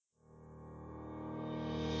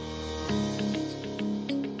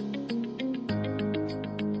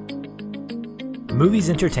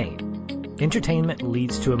Movies entertain. Entertainment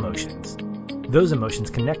leads to emotions. Those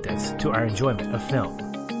emotions connect us to our enjoyment of film.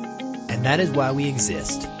 And that is why we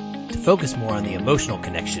exist, to focus more on the emotional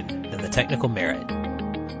connection than the technical merit.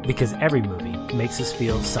 Because every movie makes us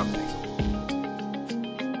feel something.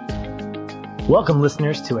 Welcome,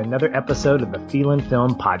 listeners, to another episode of the Feelin'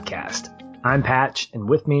 Film Podcast. I'm Patch, and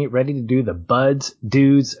with me, ready to do the buds,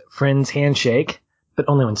 dudes, friends handshake, but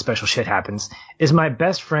only when special shit happens, is my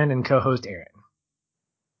best friend and co-host Aaron.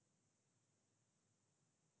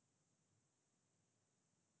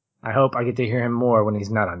 I hope I get to hear him more when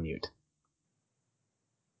he's not on mute.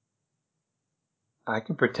 I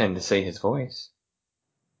can pretend to say his voice.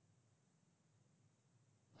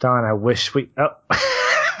 Don, I wish we... Oh.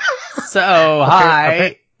 So,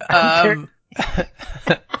 hi.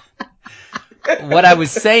 What I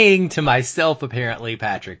was saying to myself, apparently,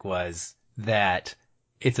 Patrick, was that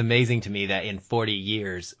it's amazing to me that in 40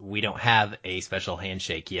 years, we don't have a special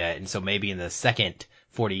handshake yet. And so maybe in the second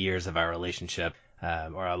 40 years of our relationship,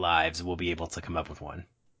 or our lives, we'll be able to come up with one.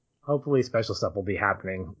 Hopefully special stuff will be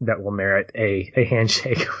happening that will merit a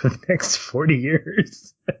handshake over the next 40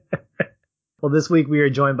 years. Well, this week we are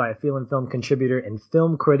joined by a Feelin' Film contributor and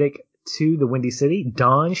film critic to the Windy City,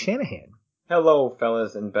 Don Shanahan. Hello,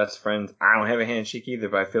 fellas and best friends. I don't have a handshake either,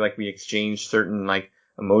 but I feel like we exchange certain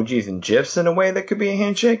emojis and GIFs in a way that could be a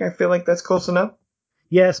handshake. I feel like that's close enough.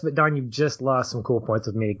 Yes, but Don, you've just lost some cool points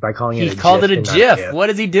with me by calling it a GIF. He called it a GIF. What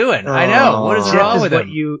is he doing? I know. What is wrong with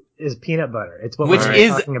him? Is peanut butter. It's what which we're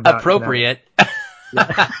is talking about appropriate.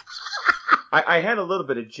 I had a little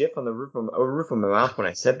bit of GIF on the roof of my mouth when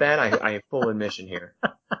I said that. I have full admission here.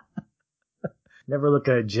 Never look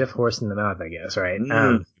a GIF horse in the mouth, I guess, right?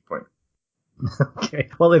 Good point. Okay.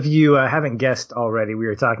 Well, if you haven't guessed already, we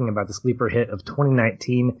are talking about the sleeper hit of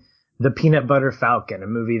 2019, The Peanut Butter Falcon, a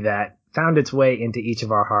movie that found its way into each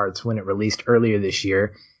of our hearts when it released earlier this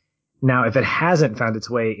year. Now, if it hasn't found its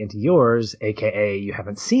way into yours, aka you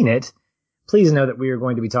haven't seen it, please know that we are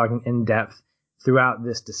going to be talking in depth throughout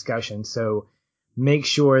this discussion. So make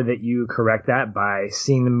sure that you correct that by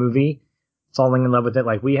seeing the movie, falling in love with it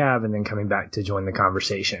like we have, and then coming back to join the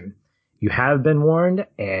conversation. You have been warned,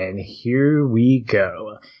 and here we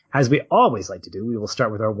go. As we always like to do, we will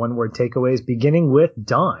start with our one-word takeaways, beginning with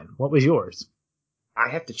Don. What was yours? I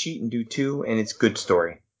have to cheat and do two, and it's good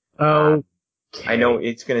story. Okay. I know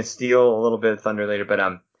it's going to steal a little bit of thunder later, but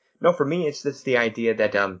no, for me, it's just the idea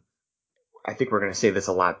that I think we're going to say this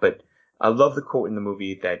a lot, but I love the quote in the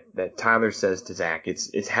movie that Tyler says to Zach.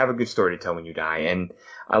 It's have a good story to tell when you die, and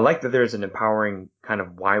I like that there's an empowering kind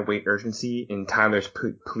of why wait urgency in Tyler's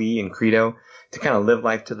plea and credo to kind of live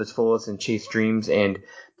life to the fullest and chase dreams. And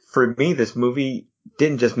for me, this movie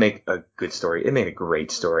didn't just make a good story; it made a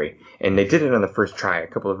great story, and they did it on the first try. A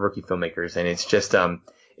couple of rookie filmmakers, and it's just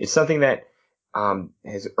it's something that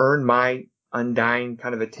has earned my undying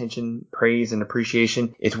kind of attention, praise, and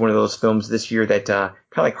appreciation. It's one of those films this year that kind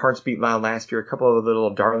of like Hearts Beat Loud last year, a couple of the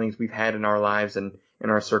little darlings we've had in our lives and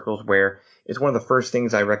in our circles, where it's one of the first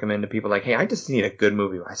things I recommend to people like, hey, I just need a good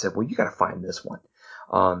movie. I said, well, you got to find this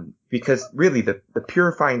one. Because really the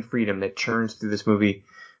purifying freedom that churns through this movie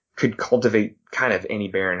could cultivate kind of any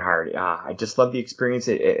barren heart. I just love the experience.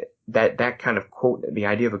 That kind of quote, the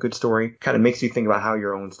idea of a good story, kind of makes you think about how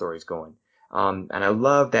your own story's going. And I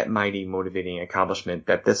love that mighty motivating accomplishment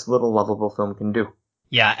that this little lovable film can do.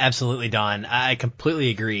 Yeah, absolutely, Don. I completely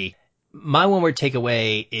agree. My one-word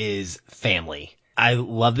takeaway is family. I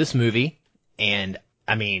love this movie, and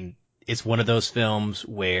I mean, it's one of those films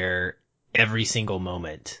where every single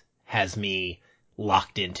moment has me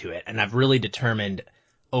locked into it. And I've really determined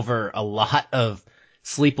over a lot of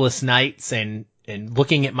sleepless nights and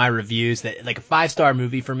looking at my reviews that like a 5-star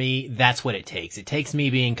movie for me, that's what it takes. It takes me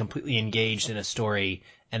being completely engaged in a story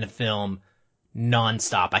and a film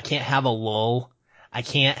nonstop. I can't have a lull. I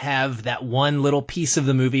can't have that one little piece of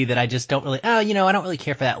the movie that I just don't really, I don't really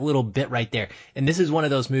care for that little bit right there. And this is one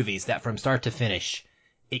of those movies that from start to finish,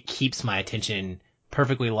 it keeps my attention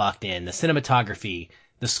perfectly locked in. The cinematography,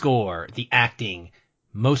 the score, the acting,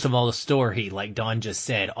 most of all the story, like Don just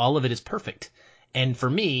said, all of it is perfect. And for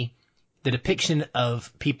me, the depiction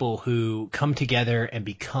of people who come together and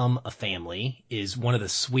become a family is one of the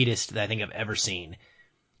sweetest that I think I've ever seen.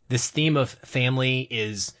 This theme of family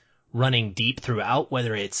is running deep throughout,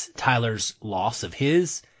 whether it's Tyler's loss of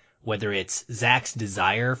his, whether it's Zach's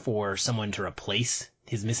desire for someone to replace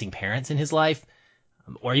his missing parents in his life,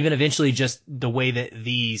 or even eventually just the way that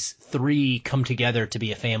these three come together to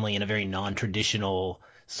be a family in a very non-traditional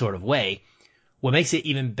sort of way. What makes it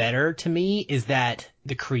even better to me is that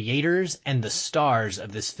the creators and the stars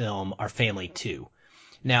of this film are family too.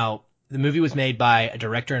 Now, The movie was made by a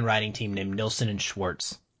director and writing team named Nilsson and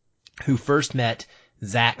Schwartz, who first met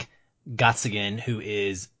Zach Gottsagen, who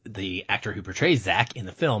is the actor who portrays Zach in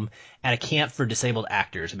the film, at a camp for disabled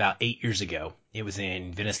actors about 8 years ago. It was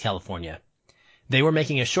in Venice, California. They were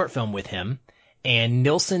making a short film with him, and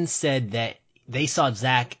Nilsson said that they saw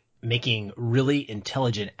Zach making really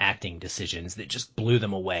intelligent acting decisions that just blew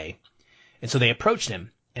them away. And so they approached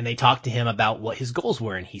him, and they talked to him about what his goals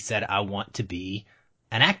were, and he said, I want to be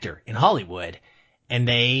an actor in Hollywood. And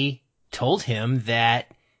they told him that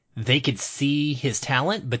they could see his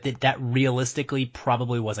talent, but that realistically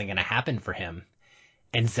probably wasn't going to happen for him.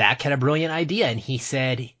 And Zach had a brilliant idea, and he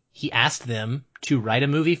said he asked them to write a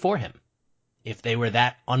movie for him if they were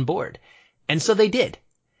that on board. And so they did.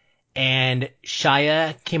 And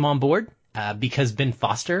Shia came on board because Ben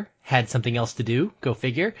Foster had something else to do. Go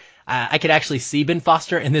figure. I could actually see Ben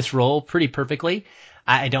Foster in this role pretty perfectly.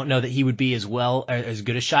 I don't know that he would be as well or as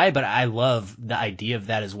good as Shia, but I love the idea of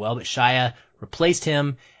that as well. But Shia replaced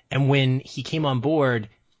him. And when he came on board,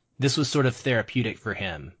 this was sort of therapeutic for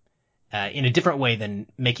him in a different way than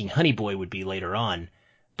making Honey Boy would be later on.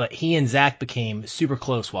 But he and Zach became super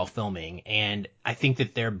close while filming, and I think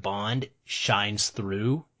that their bond shines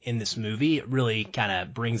through in this movie. It really kind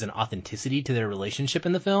of brings an authenticity to their relationship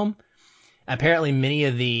in the film. Apparently, many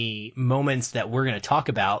of the moments that we're going to talk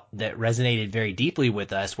about that resonated very deeply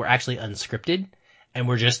with us were actually unscripted, and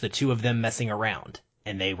were just the two of them messing around.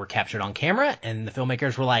 And they were captured on camera, and the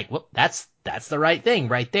filmmakers were like, well, that's the right thing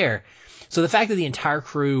right there. So the fact that the entire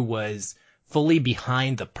crew was fully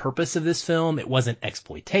behind the purpose of this film, it wasn't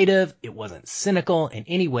exploitative, it wasn't cynical in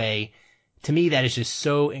any way, to me that is just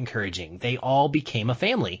so encouraging. They all became a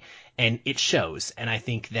family, and it shows. And I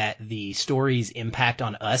think that the story's impact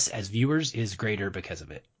on us as viewers is greater because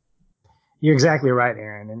of it. You're exactly right,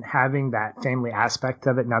 Aaron. And having that family aspect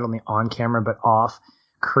of it, not only on camera but off,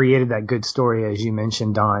 created that good story, as you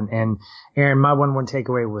mentioned, Don. And Aaron, my one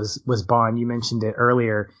takeaway was Bond. You mentioned it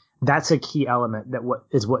earlier. That's a key element that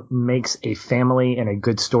what makes a family and a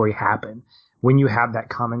good story happen. When you have that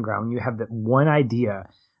common ground, when you have that one idea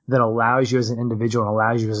that allows you as an individual and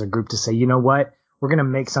allows you as a group to say, you know what, we're going to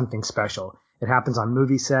make something special. It happens on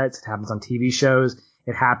movie sets. It happens on TV shows.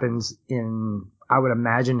 It happens in, I would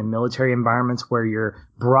imagine, in military environments where you're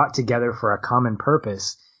brought together for a common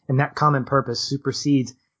purpose. And that common purpose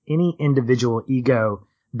supersedes any individual ego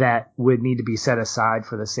that would need to be set aside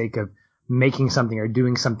for the sake of making something or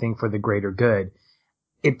doing something for the greater good.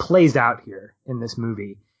 It plays out here in this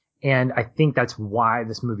movie. And I think that's why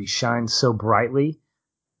this movie shines so brightly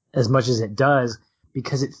as much as it does,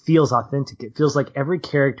 because it feels authentic. It feels like every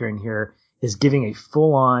character in here is giving a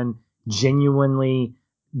full-on, genuinely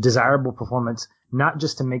desirable performance, not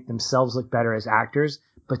just to make themselves look better as actors,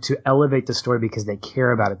 but to elevate the story because they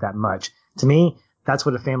care about it that much. To me, that's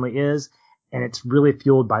what a family is, and it's really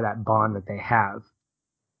fueled by that bond that they have.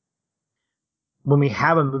 When we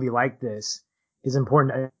have a movie like this, it's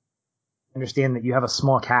important to understand that you have a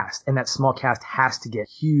small cast, and that small cast has to get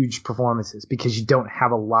huge performances because you don't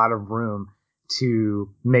have a lot of room to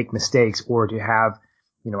make mistakes or to have,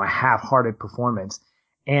 a half-hearted performance.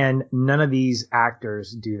 And none of these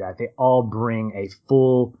actors do that. They all bring a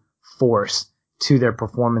full force to their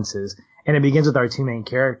performances. And it begins with our two main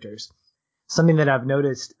characters. Something that I've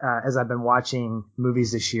noticed as I've been watching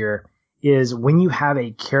movies this year is when you have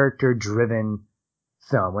a character-driven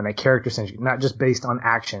film, when a character-centric, not just based on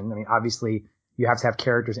action. I mean, obviously, you have to have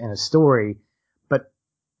characters in a story, but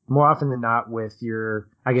more often than not with your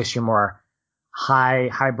more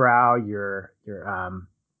highbrow,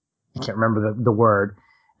 I can't remember the word.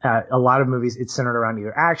 A lot of movies, it's centered around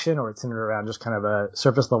either action or it's centered around just kind of a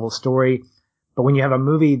surface level story. But when you have a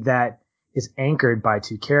movie that is anchored by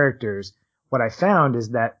two characters, what I found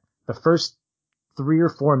is that the first 3 or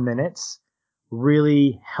 4 minutes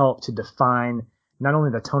really help to define not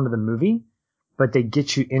only the tone of the movie, but they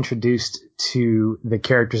get you introduced to the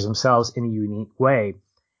characters themselves in a unique way.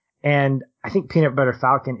 And I think Peanut Butter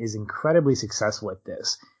Falcon is incredibly successful at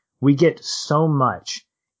this. We get so much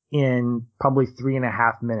in probably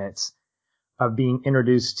 3.5 minutes of being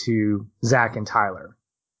introduced to Zach and Tyler.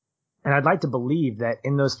 And I'd like to believe that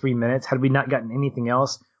in those 3 minutes, had we not gotten anything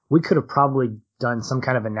else, we could have probably done some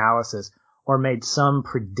kind of analysis or made some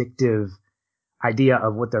predictive idea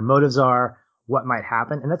of what their motives are, what might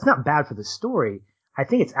happen. And that's not bad for the story. I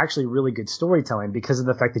think it's actually really good storytelling because of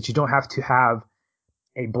the fact that you don't have to have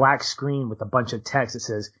a black screen with a bunch of text that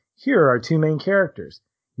says, here are our two main characters.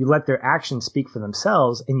 You let their actions speak for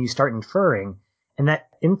themselves and you start inferring. And that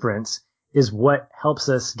inference is what helps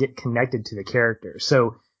us get connected to the characters.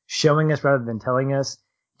 So showing us rather than telling us,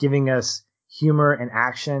 giving us humor and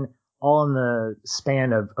action, all in the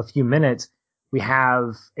span of a few minutes, we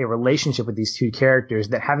have a relationship with these two characters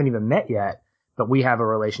that haven't even met yet, but we have a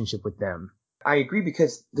relationship with them. I agree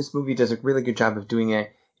because this movie does a really good job of doing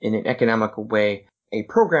it in an economical way. A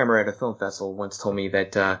programmer at a film festival once told me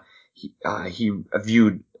that he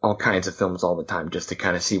viewed all kinds of films all the time just to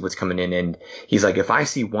kind of see what's coming in. And he's like, if I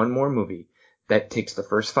see one more movie that takes the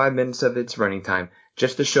first 5 minutes of its running time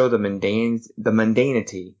just to show the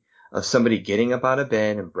mundanity of somebody getting up out of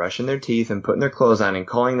bed and brushing their teeth and putting their clothes on and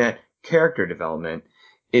calling that character development,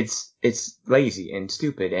 it's lazy and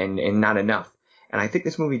stupid and not enough. And I think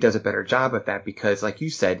this movie does a better job of that because, like you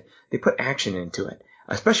said, they put action into it,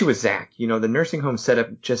 especially with Zach. You know, the nursing home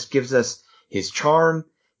setup just gives us his charm,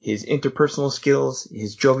 his interpersonal skills,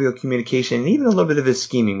 his jovial communication, and even a little bit of his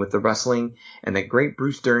scheming with the wrestling and the great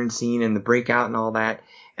Bruce Dern scene and the breakout and all that.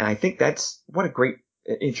 And I think that's what a great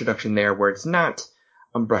introduction there, where it's not,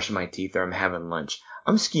 I'm brushing my teeth or I'm having lunch.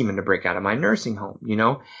 I'm scheming to break out of my nursing home, you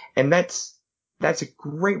know? And that's a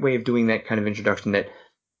great way of doing that kind of introduction that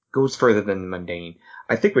goes further than the mundane.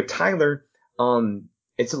 I think with Tyler,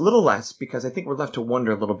 it's a little less because I think we're left to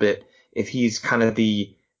wonder a little bit if he's kind of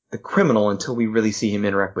the criminal until we really see him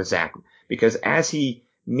interact with Zach. Because as he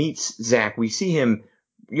meets Zach, we see him,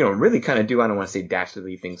 you know, really kind of do, I don't want to say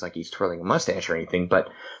dastardly things like he's twirling a mustache or anything, but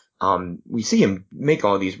we see him make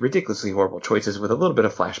all these ridiculously horrible choices with a little bit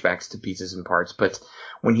of flashbacks to pieces and parts. But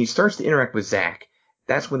when he starts to interact with Zach,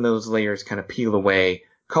 that's when those layers kind of peel away,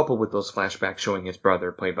 coupled with those flashbacks showing his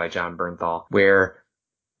brother, played by John Bernthal, where,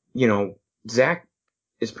 you know, Zach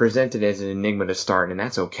is presented as an enigma to start, and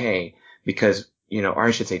that's okay because, you know, or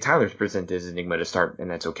I should say Tyler's presented as an enigma to start, and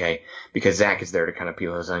that's okay because Zach is there to kind of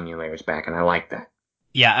peel those onion layers back, and I like that.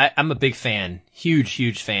 Yeah, I'm a big fan,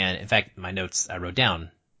 huge fan. In fact, my notes I wrote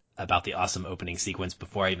down about the awesome opening sequence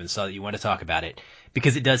before I even saw that you want to talk about it,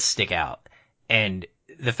 because it does stick out. And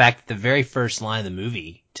the fact that the very first line of the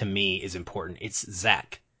movie, to me, is important. It's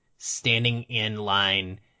Zach standing in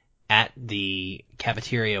line at the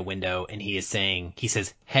cafeteria window, and he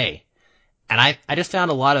says, hey. And I just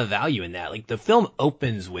found a lot of value in that. Like, the film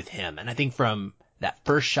opens with him, and I think from that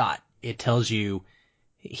first shot, it tells you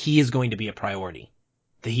he is going to be a priority.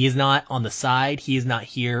 That he is not on the side, he is not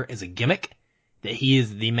here as a gimmick, that he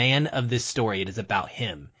is the man of this story. It is about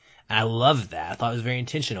him. And I love that. I thought it was very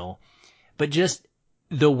intentional. But just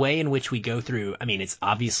the way in which we go through, I mean, it's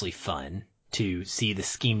obviously fun to see the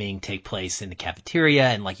scheming take place in the cafeteria.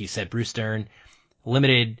 And like you said, Bruce Dern,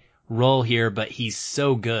 limited role here, but he's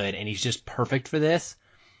so good and he's just perfect for this.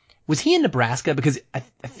 Was he in Nebraska? Because I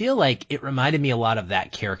feel like it reminded me a lot of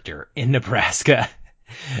that character in Nebraska.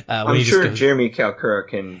 I'm sure Jeremy Kalkura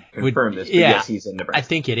can confirm this, but yeah, yes, he's in Nebraska. I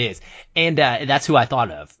think it is. And that's who I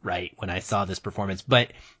thought of, right, when I saw this performance.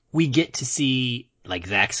 But we get to see, like,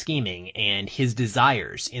 Zach scheming and his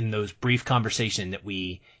desires in those brief conversation that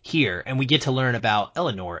we hear. And we get to learn about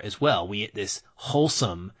Eleanor as well. We get this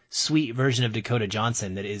wholesome, sweet version of Dakota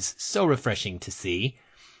Johnson that is so refreshing to see.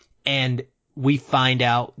 And we find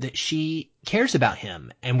out that she cares about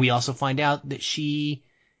him. And we also find out that she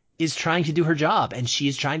is trying to do her job and she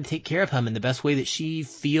is trying to take care of him in the best way that she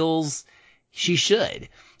feels she should.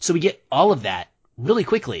 So we get all of that really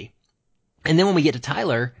quickly. And then when we get to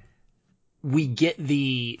Tyler, we get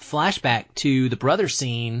the flashback to the brother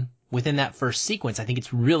scene within that first sequence. I think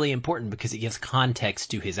it's really important because it gives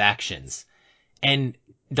context to his actions. And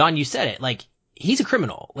Don, you said it, like, he's a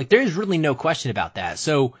criminal. Like, there is really no question about that.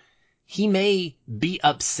 So he may be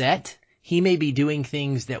upset. He may be doing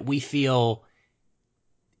things that we feel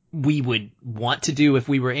we would want to do if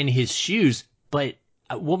we were in his shoes, but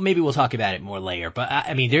maybe we'll talk about it more later. But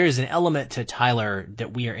I mean, there is an element to Tyler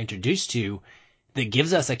that we are introduced to that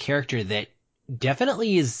gives us a character that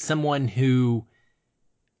definitely is someone who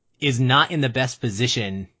is not in the best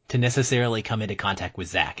position to necessarily come into contact with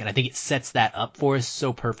Zach. And I think it sets that up for us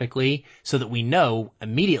so perfectly so that we know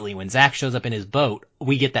immediately when Zach shows up in his boat,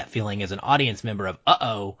 we get that feeling as an audience member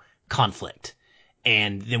of, conflict.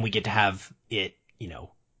 And then we get to have it, you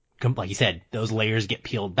know, like you said, those layers get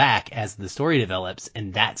peeled back as the story develops,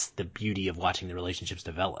 and that's the beauty of watching the relationships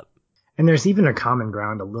develop. And there's even a common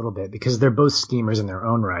ground a little bit because they're both schemers in their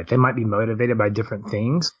own right. They might be motivated by different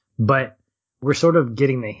things, but we're sort of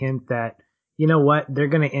getting the hint that, you know what, they're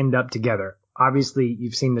going to end up together. Obviously,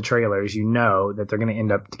 you've seen the trailers, you know that they're going to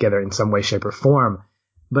end up together in some way, shape, or form.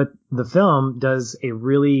 But the film does a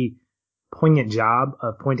really poignant job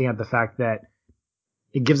of pointing out the fact that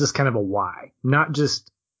it gives us kind of a why, not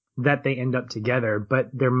just that they end up together, but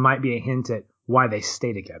there might be a hint at why they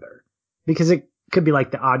stay together. Because it could be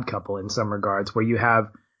like The Odd Couple in some regards, where you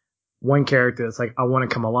have one character that's like, I want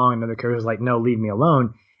to come along, another character is like, no, leave me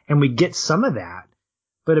alone. And we get some of that,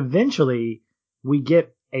 But eventually we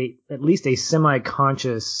get at least a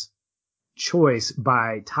semi-conscious choice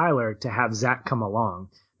by Tyler to have Zach come along.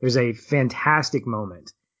 There's a fantastic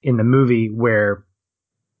moment in the movie where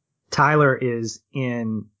Tyler is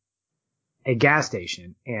in a gas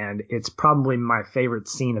station, and it's probably my favorite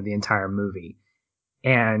scene of the entire movie.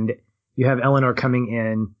 And you have Eleanor coming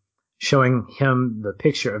in, showing him the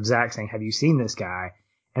picture of Zach, saying, "Have you seen this guy?"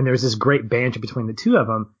 And there's this great banter between the two of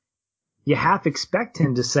them. You half expect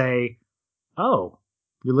him to say, "Oh,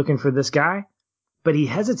 you're looking for this guy?" But he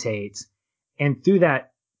hesitates. And through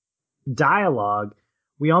that dialogue,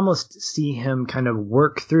 we almost see him kind of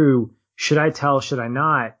work through, should I tell, should I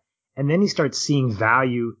not? And then he starts seeing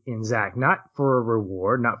value in Zach, not for a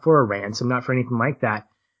reward, not for a ransom, not for anything like that.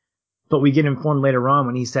 But we get informed later on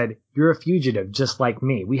when he said, "You're a fugitive just like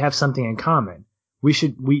me. We have something in common.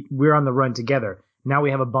 We're on the run together. Now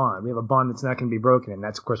we have a bond. We have a bond that's not going to be broken." And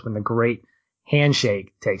that's, of course, when the great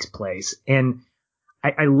handshake takes place. And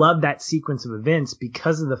I love that sequence of events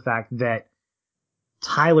because of the fact that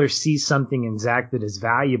Tyler sees something in Zach that is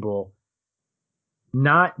valuable,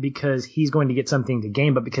 not because he's going to get something to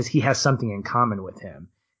gain, but because he has something in common with him.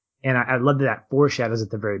 And I love that foreshadows at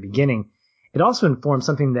the very beginning. It also informs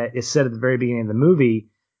something that is said at the very beginning of the movie.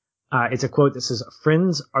 It's a quote that says,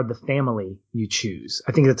 "Friends are the family you choose."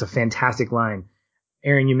 I think that's a fantastic line.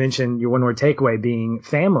 Aaron, you mentioned your one word takeaway being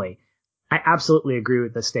family. I absolutely agree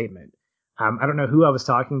with this statement. I don't know who I was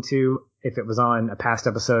talking to, if it was on a past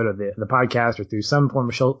episode of the podcast or through some form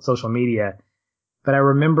of social media, but I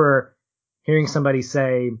remember hearing somebody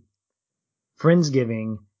say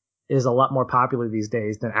Friendsgiving is a lot more popular these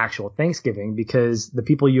days than actual Thanksgiving because the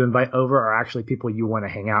people you invite over are actually people you want to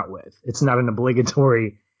hang out with. It's not an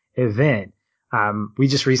obligatory event. We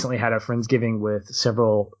just recently had a Friendsgiving with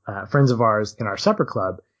several friends of ours in our supper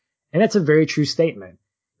club, and it's a very true statement.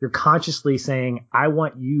 You're consciously saying, "I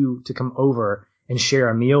want you to come over and share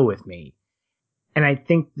a meal with me." And I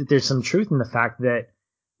think that there's some truth in the fact that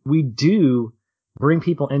we do bring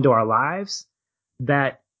people into our lives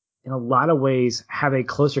that in a lot of ways have a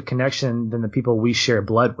closer connection than the people we share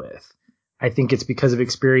blood with. I think it's because of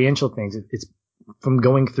experiential things. It's from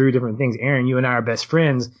going through different things. Aaron, you and I are best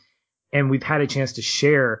friends, and we've had a chance to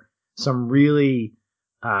share some really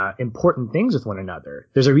important things with one another.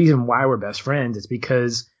 There's a reason why we're best friends. It's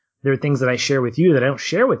because there are things that I share with you that I don't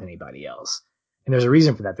share with anybody else. And there's a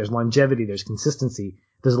reason for that. There's longevity. There's consistency.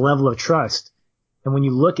 There's a level of trust. And when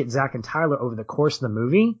you look at Zach and Tyler over the course of the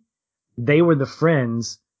movie, they were the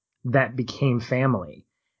friends that became family.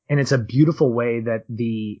 And it's a beautiful way that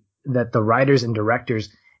the writers and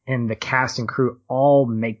directors and the cast and crew all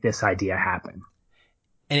make this idea happen.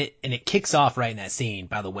 And it kicks off right in that scene,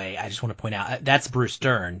 by the way. I just want to point out, that's Bruce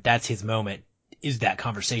Dern. That's his moment, is that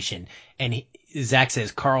conversation. And Zach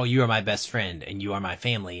says, "Carl, you are my best friend and you are my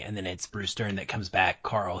family." And then it's Bruce Dern that comes back,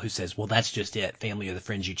 Carl, who says, "Well, that's just it. Family are the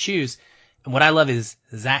friends you choose." And what I love is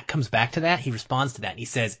Zach comes back to that. He responds to that and he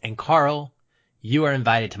says, "And Carl, you are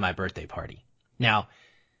invited to my birthday party." Now,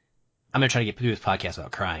 I'm going to try to get through this podcast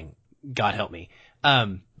without crying. God help me.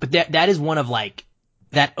 But that is one of like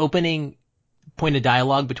that opening point of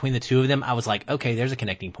dialogue between the two of them. I was like, okay, there's a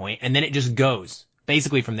connecting point. And then it just goes.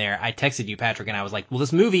 Basically from there, I texted you, Patrick, and I was like, well,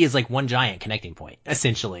 this movie is like one giant connecting point,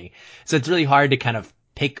 essentially. So it's really hard to kind of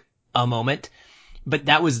pick a moment, but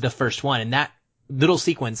that was the first one. And that little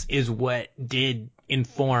sequence is what did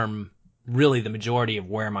inform really the majority of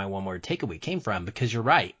where my one word takeaway came from, because you're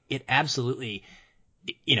right. It absolutely,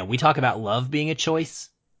 we talk about love being a choice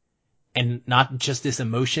and not just this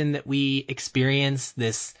emotion that we experience,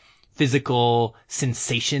 this physical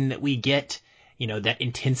sensation that we get, that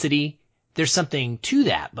intensity. There's something to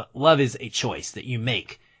that, but love is a choice that you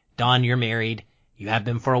make. Dawn, you're married. You have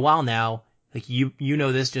been for a while now. Like you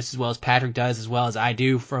know this just as well as Patrick does, as well as I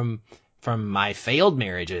do from my failed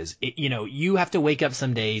marriages. You have to wake up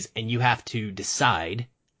some days and you have to decide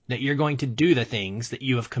that you're going to do the things that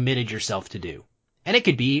you have committed yourself to do. And it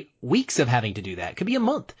could be weeks of having to do that. It could be a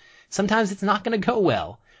month. Sometimes it's not going to go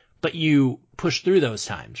well, but you push through those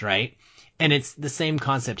times, right? And it's the same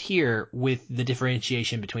concept here with the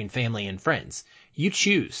differentiation between family and friends. You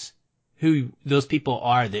choose who those people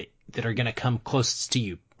are that are going to come closest to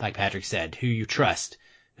you, like Patrick said, who you trust,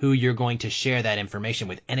 who you're going to share that information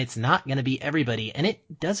with. And it's not going to be everybody, and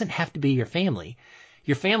it doesn't have to be your family.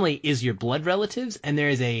 Your family is your blood relatives, and there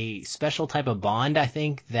is a special type of bond, I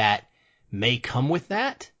think, that may come with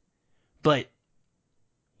that. But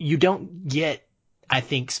you don't get, I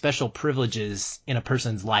think, special privileges in a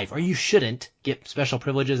person's life, or you shouldn't get special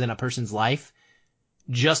privileges in a person's life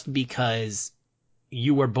just because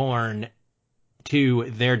you were born to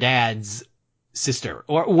their dad's sister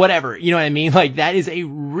or whatever. You know what I mean? Like that is a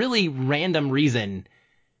really random reason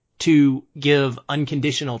to give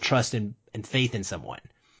unconditional trust and faith in someone.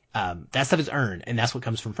 That stuff is earned, and that's what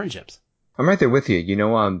comes from friendships. I'm right there with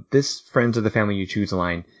you. This friends of the family you choose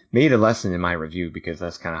line made a lesson in my review because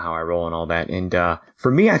that's kind of how I roll and all that. And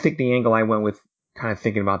for me, I think the angle I went with kind of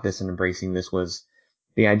thinking about this and embracing this was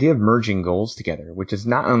the idea of merging goals together, which is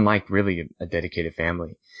not unlike really a dedicated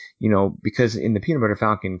family. Because in the Peanut Butter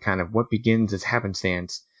Falcon, kind of what begins as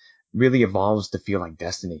happenstance really evolves to feel like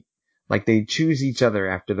destiny. Like they choose each other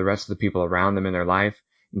after the rest of the people around them in their life,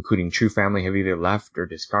 including true family, have either left or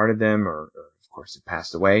discarded them or of course have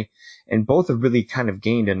passed away. And both have really kind of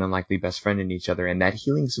gained an unlikely best friend in each other and that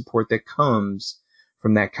healing support that comes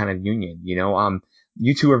from that kind of union.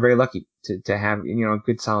 You two are very lucky to have, a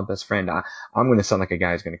good solid best friend. I'm going to sound like a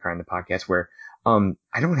guy who's going to cry in the podcast where,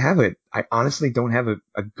 I honestly don't have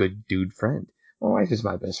a good dude friend. My wife is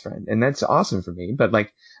my best friend and that's awesome for me. But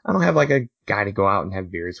like, I don't have like a guy to go out and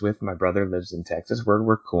have beers with. My brother lives in Texas.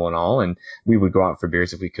 We're cool and all. And we would go out for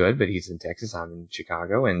beers if we could, but he's in Texas. I'm in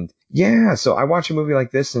Chicago. And yeah, so I watch a movie like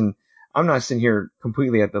this and I'm not sitting here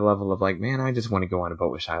completely at the level of like, man, I just want to go on a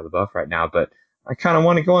boat with Shia LaBeouf right now, but I kind of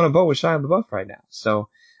want to go on a boat with Shia LaBeouf right now. So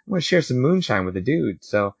I want to share some moonshine with a dude.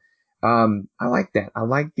 So, I like that.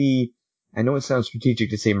 I know it sounds strategic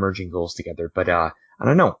to say merging goals together, but, I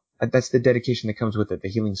don't know. That's the dedication that comes with it, the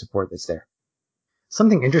healing support that's there.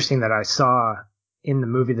 Something interesting that I saw in the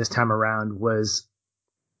movie this time around was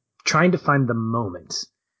trying to find the moment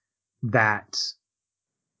that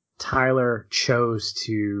Tyler chose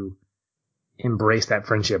to embrace that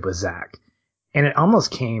friendship with Zach. And it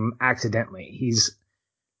almost came accidentally. He's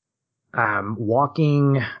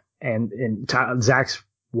walking and Zach's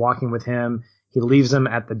walking with him. He leaves him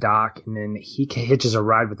at the dock and then he hitches a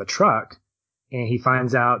ride with a truck. And he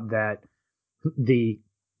finds out that the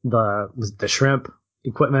shrimp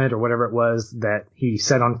equipment or whatever it was that he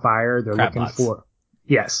set on fire, they're Crab looking pots. for.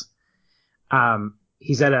 Yes.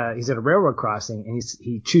 He's at a railroad crossing and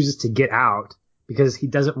he chooses to get out because he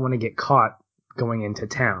doesn't want to get caught going into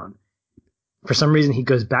town. For some reason, he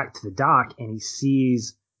goes back to the dock and he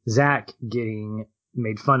sees Zach getting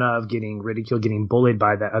made fun of, getting ridiculed, getting bullied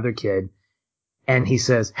by that other kid. And he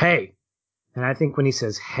says, "Hey." And I think when he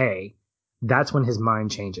says, "Hey," that's when his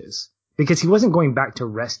mind changes because he wasn't going back to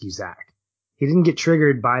rescue Zach. He didn't get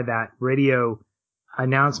triggered by that radio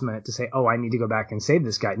announcement to say, "Oh, I need to go back and save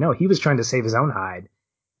this guy." No, he was trying to save his own hide.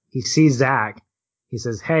 He sees Zach. He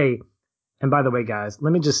says, "Hey," and by the way, guys,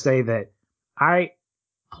 let me just say that I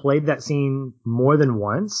played that scene more than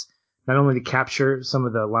once, not only to capture some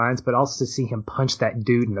of the lines, but also to see him punch that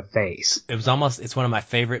dude in the face. It's one of my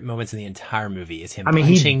favorite moments in the entire movie is him I mean,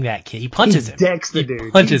 punching that kid. He punches him. Decks the He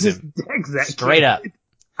dude. punches He just him. decks that Straight kid. up.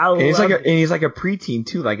 And he's like a preteen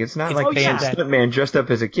too. Like it's not It's like he's some fantastic. stuntman dressed up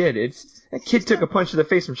as a kid. That kid took a punch to the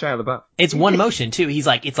face from Shia LaBeouf. It's one motion too. It's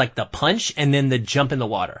like the punch and then the jump in the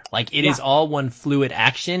water. Like it is all one fluid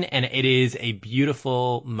action and it is a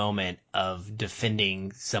beautiful moment of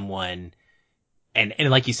defending someone. And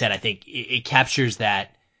like you said, I think it captures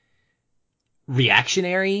that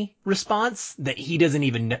reactionary response that he doesn't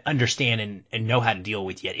even understand and know how to deal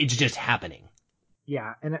with yet. It's just happening.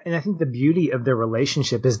 Yeah, and I think the beauty of their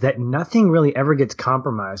relationship is that nothing really ever gets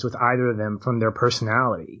compromised with either of them from their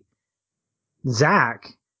personality. Zach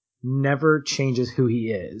never changes who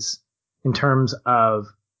he is in terms of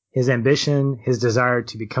his ambition, his desire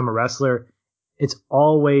to become a wrestler. It's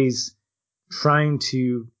always trying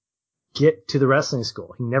to get to the wrestling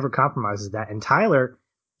school. He never compromises that. And Tyler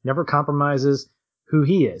never compromises who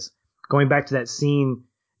he is. Going back to that scene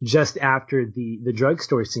just after the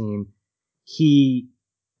drugstore scene,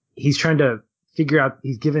 he's trying to figure out,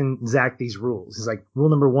 he's given Zach these rules. He's like, rule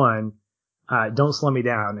number 1, don't slow me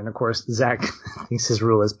down. And of course, Zach thinks his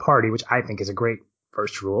rule is party, which I think is a great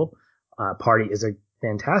first rule. Party is a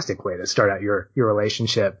fantastic way to start out your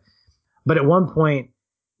relationship. But at one point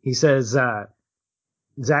he says,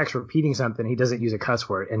 Zach's repeating something. He doesn't use a cuss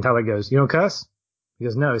word. And Tyler goes, "You don't cuss?" He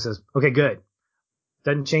goes, "No." He says, "Okay, good."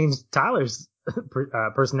 Doesn't change Tyler's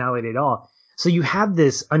personality at all. So you have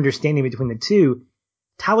this understanding between the two.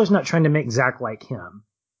 Tyler's not trying to make Zach like him.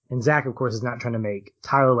 And Zach, of course, is not trying to make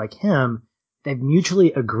Tyler like him. They've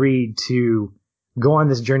mutually agreed to go on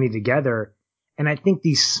this journey together. And I think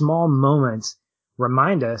these small moments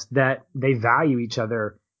remind us that they value each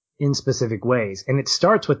other in specific ways. And it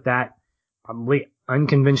starts with that probably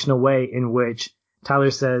unconventional way in which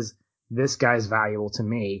Tyler says, "This guy's valuable to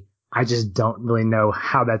me. I just don't really know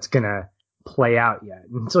how that's going to play out yet."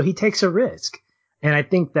 And so he takes a risk. And I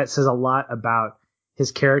think that says a lot about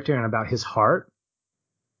his character and about his heart.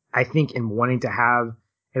 I think in wanting to have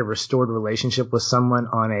a restored relationship with someone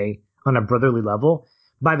on a brotherly level.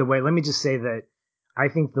 By the way, let me just say that I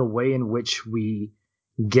think the way in which we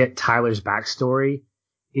get Tyler's backstory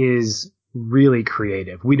is really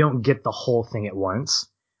creative. We don't get the whole thing at once.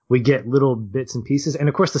 We get little bits and pieces. And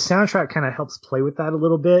of course, the soundtrack kind of helps play with that a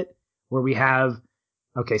little bit, where we have,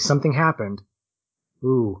 okay, something happened.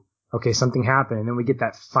 Ooh, okay, something happened. And then we get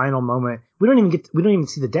that final moment. We don't even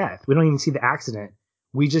see the death. We don't even see the accident.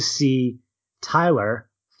 We just see Tyler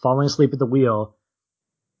falling asleep at the wheel,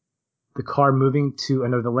 the car moving to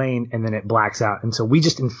another lane, and then it blacks out. And so we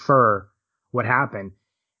just infer what happened.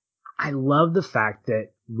 I love the fact that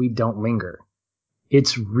we don't linger.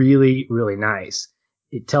 It's really, really nice.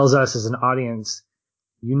 It tells us as an audience,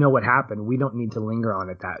 you know what happened. We don't need to linger on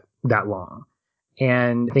it that long.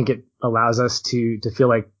 And I think it allows us to feel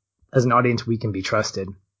like as an audience, we can be trusted.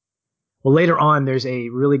 Well, later on, there's a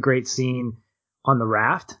really great scene on the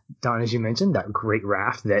raft. Don, as you mentioned, that great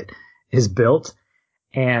raft that is built.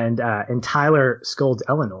 And Tyler scolds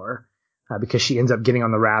Eleanor because she ends up getting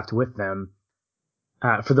on the raft with them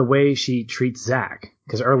for the way she treats Zach.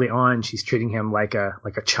 Because early on, she's treating him like a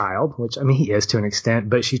child, which, I mean, he is to an extent,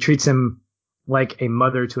 but she treats him like a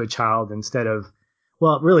mother to a child instead of,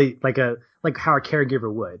 well, really like how a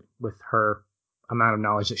caregiver would with her amount of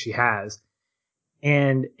knowledge that she has.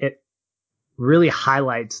 And it really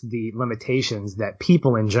highlights the limitations that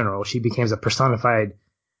people in general, she becomes a personified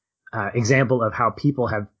example of how people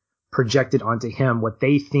have projected onto him what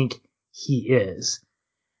they think he is.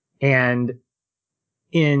 And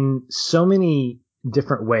in so many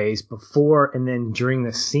different ways before and then during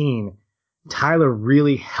the scene, Tyler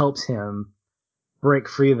really helps him break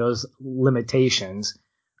free of those limitations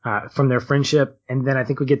from their friendship. And then I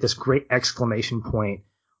think we get this great exclamation point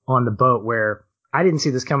on the boat where I didn't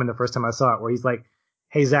see this coming the first time I saw it, where he's like,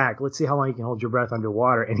 hey, Zach, let's see how long you can hold your breath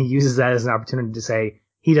underwater. And he uses that as an opportunity to say,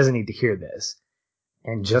 he doesn't need to hear this.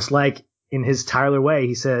 And just like in his Tyler way,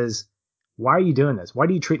 he says, why are you doing this? Why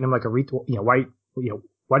do you treat him like a retard?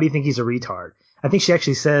 Why do you think he's a retard? I think he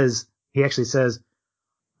actually says,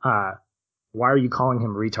 why are you calling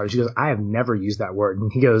him a retard? She goes, I have never used that word.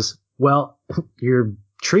 And he goes, well, you're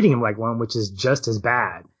treating him like one, which is just as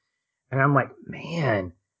bad. And I'm like,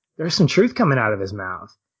 man, there's some truth coming out of his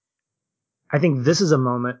mouth. I think this is a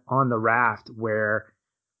moment on the raft where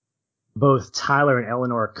both Tyler and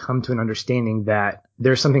Eleanor come to an understanding that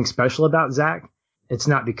there's something special about Zach. It's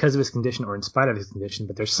not because of his condition or in spite of his condition,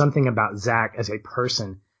 but there's something about Zach as a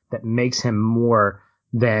person that makes him more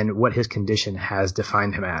than what his condition has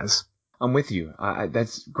defined him as. I'm with you.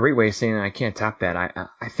 That's a great way of saying it. I can't top that.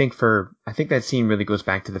 I think that scene really goes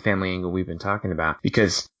back to the family angle we've been talking about,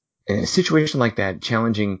 because in a situation like that,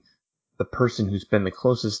 challenging the person who's been the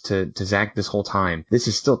closest to Zach this whole time, this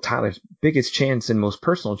is still Tyler's biggest chance and most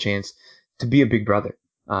personal chance to be a big brother,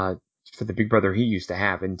 for the big brother he used to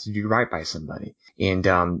have, and to do right by somebody. And,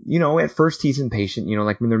 at first he's impatient,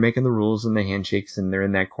 like when they're making the rules and the handshakes and they're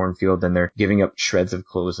in that cornfield and they're giving up shreds of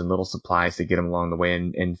clothes and little supplies to get him along the way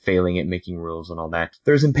and failing at making rules and all that.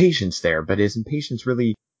 There's impatience there, but his impatience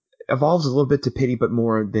really evolves a little bit to pity, but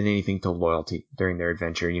more than anything to loyalty during their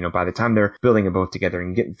adventure. By the time they're building a boat together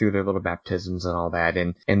and getting through their little baptisms and all that,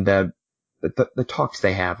 and the talks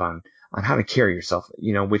they have on how to carry yourself,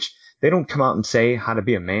 which they don't come out and say how to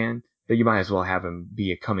be a man, but you might as well have them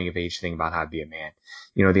be a coming of age thing about how to be a man.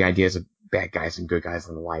 The ideas of bad guys and good guys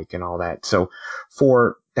and the like and all that. So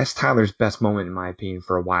that's Tyler's best moment, in my opinion,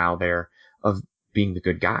 for a while there, of being the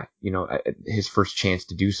good guy, his first chance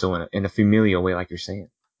to do so in a familial way, like you're saying.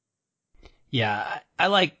 Yeah, I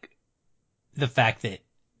like the fact that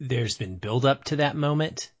there's been build up to that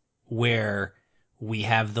moment where we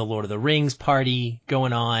have the Lord of the Rings party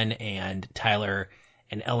going on, and Tyler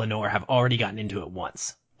and Eleanor have already gotten into it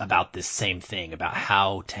once about this same thing, about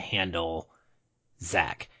how to handle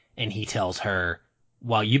Zach. And he tells her,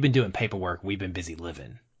 while you've been doing paperwork, we've been busy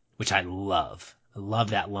living, which I love. I love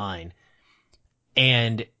that line.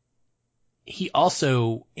 And he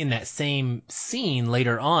also, in that same scene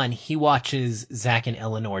later on, he watches Zach and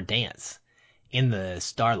Eleanor dance in the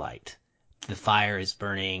starlight. The fire is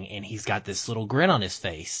burning and he's got this little grin on his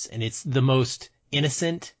face, and it's the most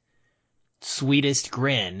innocent, sweetest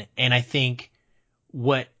grin. And I think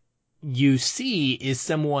what you see is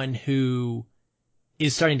someone who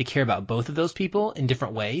is starting to care about both of those people in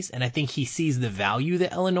different ways. And I think he sees the value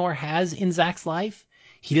that Eleanor has in Zach's life.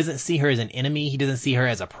 He doesn't see her as an enemy. He doesn't see her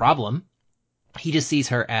as a problem. He just sees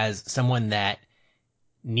her as someone that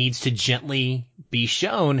needs to gently be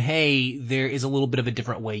shown, hey, there is a little bit of a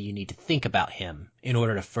different way you need to think about him in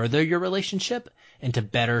order to further your relationship and to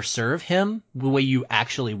better serve him the way you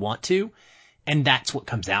actually want to. And that's what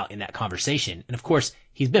comes out in that conversation. And of course,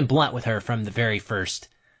 he's been blunt with her from the very first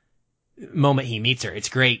moment he meets her. It's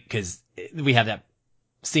great because we have that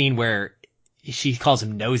scene where she calls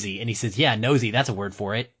him nosy and he says, yeah, nosy, that's a word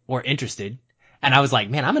for it, or interested. And I was like,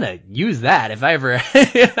 man, I'm going to use that if I ever,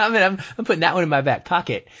 I'm putting that one in my back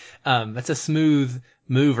pocket. That's a smooth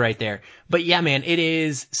move right there. But yeah, man, it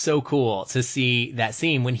is so cool to see that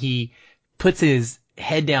scene when he puts his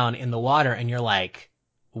head down in the water and you're like,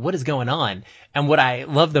 what is going on? And what I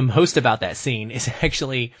love the most about that scene is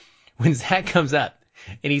actually when Zach comes up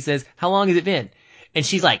and he says, how long has it been? And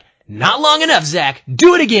she's like, not long enough, Zach.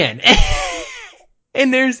 Do it again.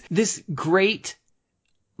 And there's this great,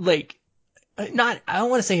 like, I don't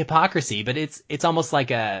want to say hypocrisy, but it's almost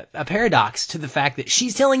like a paradox to the fact that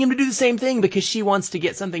she's telling him to do the same thing because she wants to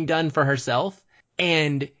get something done for herself.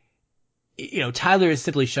 And, Tyler is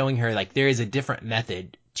simply showing her like there is a different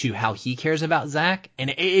method to how he cares about Zach. And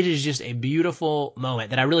it is just a beautiful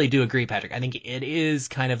moment that I really do agree, Patrick. I think it is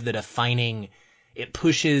kind of the defining, it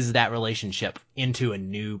pushes that relationship into a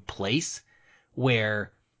new place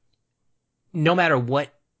where no matter what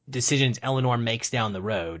decisions Eleanor makes down the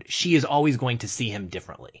road, she is always going to see him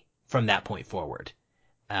differently from that point forward,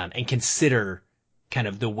 and consider kind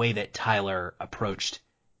of the way that Tyler approached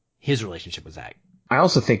his relationship with Zach. I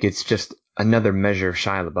also think it's just another measure of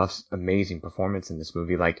Shia LaBeouf's amazing performance in this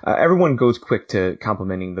movie. Like, everyone goes quick to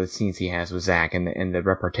complimenting the scenes he has with Zach and the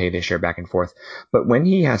repartee they share back and forth. But when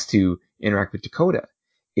he has to interact with Dakota,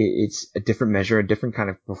 it's a different measure, a different kind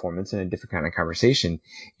of performance, and a different kind of conversation.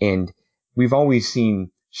 And we've always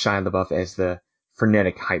seen Shia LaBeouf as the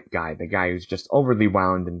frenetic hype guy, the guy who's just overly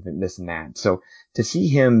wound and this and that. So to see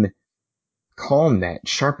him calm that,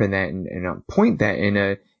 sharpen that, and point that in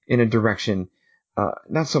a direction,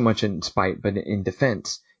 not so much in spite, but in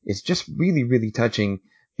defense, is just really, really touching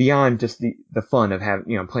beyond just the fun of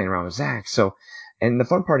having, playing around with Zach. So, and the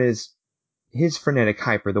fun part is his frenetic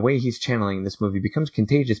hype, or the way he's channeling this movie, becomes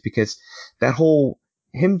contagious because that whole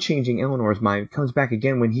him changing Eleanor's mind comes back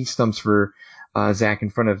again when he stumps for Zach in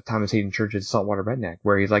front of Thomas Hayden Church's Saltwater Redneck,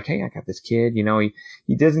 where he's like, hey, I got this kid.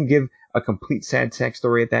 He doesn't give a complete sad sack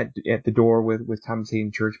story at the door with Thomas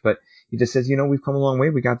Hayden Church, but he just says, we've come a long way.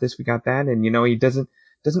 We got this, we got that. And, he doesn't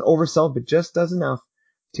oversell, but just does enough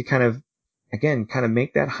to kind of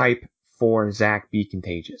make that hype for Zach be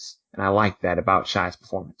contagious. And I like that about Shia's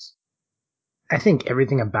performance. I think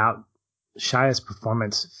everything about Shia's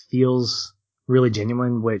performance feels really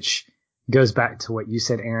genuine, which goes back to what you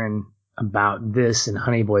said, Aaron, about this and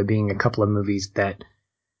Honey Boy being a couple of movies that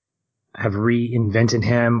have reinvented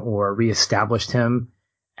him or reestablished him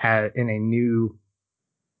in a new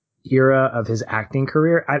era of his acting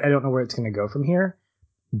career. I don't know where it's going to go from here,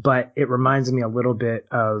 but it reminds me a little bit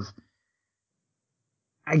of,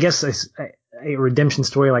 I guess, a redemption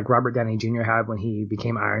story like Robert Downey Jr. had when he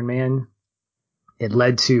became Iron Man. It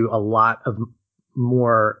led to a lot of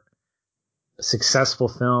more successful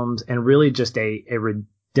films and really just a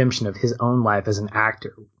redemption of his own life as an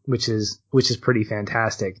actor, which is pretty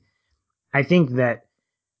fantastic. I think that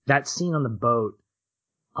scene on the boat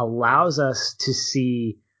allows us to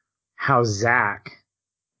see how Zach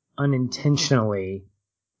unintentionally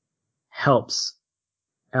helps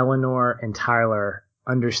Eleanor and Tyler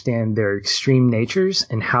understand their extreme natures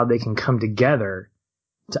and how they can come together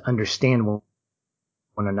to understand one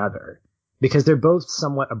another, because they're both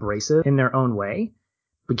somewhat abrasive in their own way.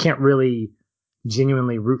 We can't really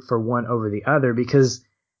genuinely root for one over the other because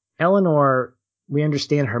Eleanor, we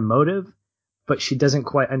understand her motive, but she doesn't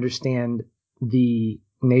quite understand the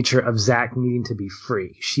nature of Zach needing to be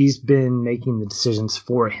free. She's been making the decisions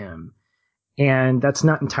for him, and that's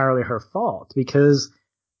not entirely her fault, because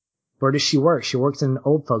where does she work? She works in an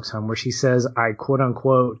old folks home where she says, I quote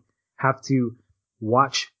unquote have to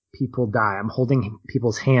watch people die. I'm holding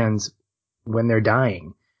people's hands when they're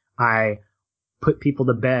dying. I put people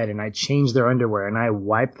to bed and I change their underwear and I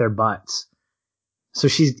wipe their butts. So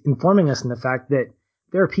she's informing us in the fact that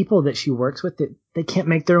there are people that she works with that they can't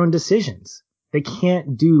make their own decisions. They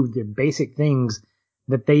can't do the basic things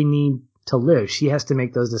that they need to live. She has to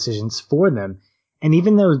make those decisions for them. And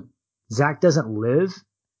even though Zach doesn't live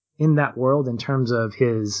in that world in terms of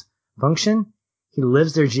his function, he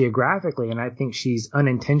lives there geographically, and I think she's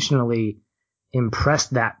unintentionally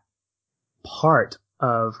impressed that part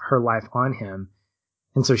of her life on him.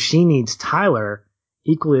 And so she needs Tyler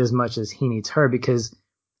equally as much as he needs her, because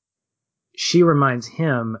she reminds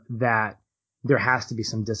him that there has to be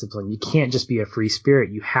some discipline. You can't just be a free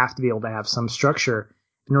spirit. You have to be able to have some structure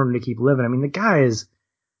in order to keep living. I mean, the guy is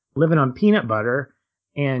living on peanut butter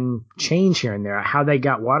and change here and there. How they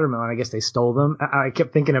got watermelon, I guess they stole them. I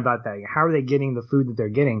kept thinking about that. How are they getting the food that they're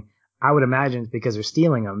getting? I would imagine it's because they're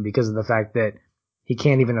stealing them because of the fact that he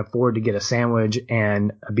can't even afford to get a sandwich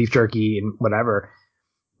and a beef jerky and whatever.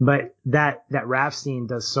 But that raft scene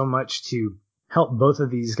does so much to help both of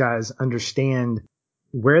these guys understand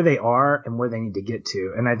where they are and where they need to get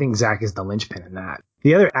to. And I think Zach is the linchpin in that.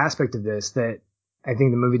 The other aspect of this that I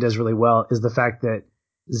think the movie does really well is the fact that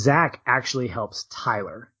Zach actually helps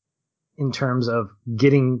Tyler in terms of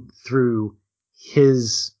getting through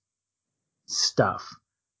his stuff.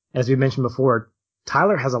 As we mentioned before,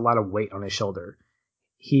 Tyler has a lot of weight on his shoulder.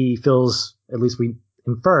 He feels, at least we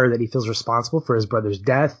infer, that he feels responsible for his brother's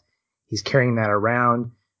death. He's carrying that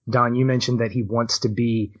around. Don, you mentioned that he wants to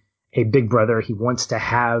be a big brother. He wants to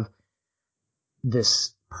have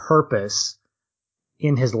this purpose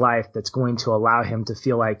in his life that's going to allow him to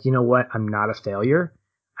feel like, you know what, I'm not a failure.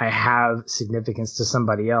 I have significance to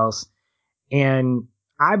somebody else. And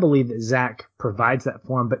I believe that Zach provides that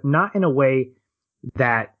for him, but not in a way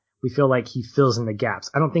that we feel like he fills in the gaps.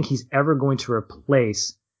 I don't think he's ever going to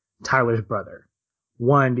replace Tyler's brother.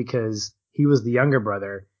 One, because he was the younger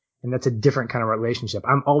brother, and that's a different kind of relationship.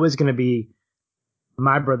 I'm always going to be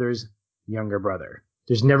my brother's younger brother.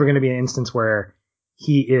 There's never going to be an instance where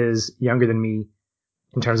he is younger than me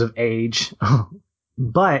in terms of age.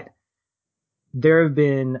 But there have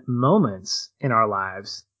been moments in our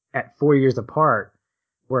lives at 4 years apart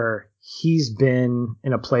where he's been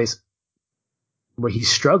in a place where he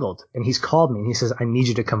struggled, and he's called me and he says, I need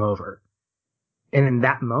you to come over. And in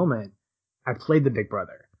that moment, I played the big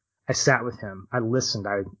brother. I sat with him. I listened.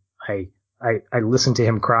 I listened to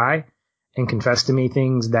him cry and confess to me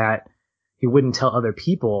things that he wouldn't tell other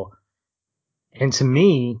people. And to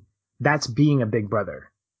me, that's being a big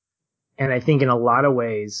brother. And I think in a lot of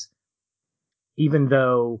ways, even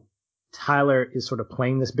though Tyler is sort of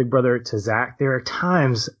playing this big brother to Zach, there are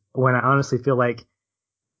times when I honestly feel like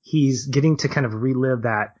he's getting to kind of relive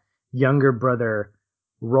that younger brother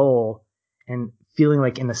role and feeling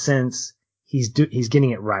like, in a sense, he's getting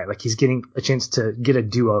it right. Like he's getting a chance to get a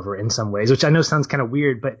do-over in some ways, which I know sounds kind of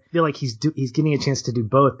weird, but I feel like he's getting a chance to do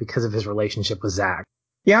both because of his relationship with Zach.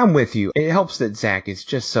 Yeah, I'm with you. It helps that Zach is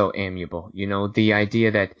just so amiable. You know, the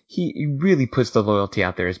idea that he really puts the loyalty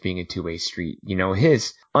out there as being a two-way street. You know,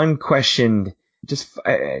 his unquestioned, just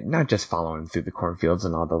not just following him through the cornfields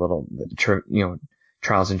and all the little,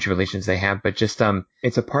 trials and tribulations they have, but just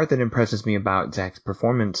it's a part that impresses me about Zach's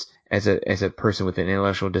performance as a person with an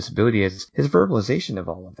intellectual disability is his verbalization of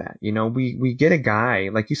all of that. You know, we get a guy,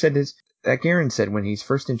 like you said, like Aaron said, when he's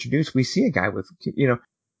first introduced, we see a guy with,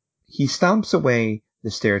 he stomps away the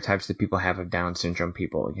stereotypes that people have of Down syndrome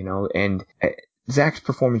people, and Zach's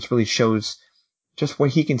performance really shows just what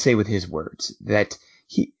he can say with his words, that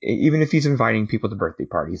he, even if he's inviting people to birthday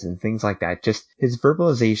parties and things like that, just his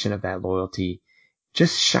verbalization of that loyalty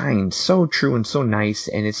just shines so true and so nice.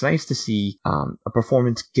 And it's nice to see a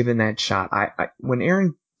performance given that shot. When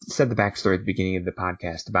Aaron said the backstory at the beginning of the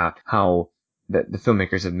podcast about how the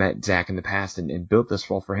filmmakers have met Zach in the past and built this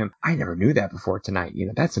role for him, I never knew that before tonight.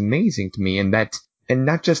 That's amazing to me. And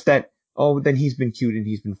not just that, oh, then he's been cute and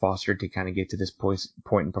he's been fostered to kind of get to this point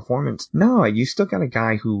in performance. No, you still got a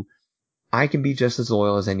guy who I can be just as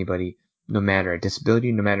loyal as anybody, no matter a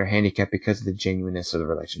disability, no matter handicap, because of the genuineness of the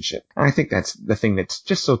relationship. And I think that's the thing that's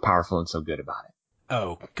just so powerful and so good about it.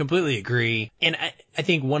 Oh, completely agree. And I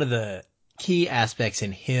think one of the key aspects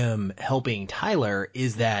in him helping Tyler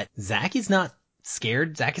is that Zach is not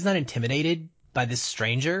scared. Zach is not intimidated by this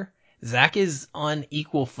stranger. Zach is on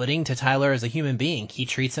equal footing to Tyler as a human being. He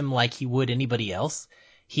treats him like he would anybody else.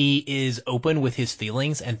 He is open with his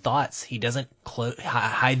feelings and thoughts. He doesn't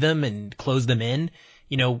hide them and close them in.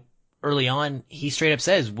 Early on, he straight up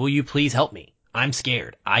says, will you please help me? I'm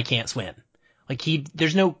scared. I can't swim. Like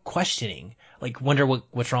there's no questioning. Like, wonder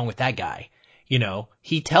what's wrong with that guy.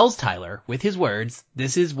 He tells Tyler with his words,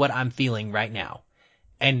 this is what I'm feeling right now.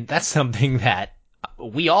 And that's something that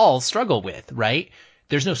we all struggle with, right?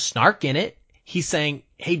 There's no snark in it. He's saying,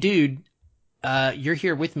 hey dude, you're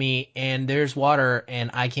here with me and there's water and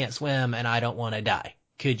I can't swim and I don't want to die.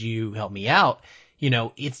 Could you help me out?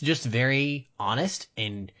 It's just very honest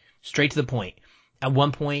and straight to the point. At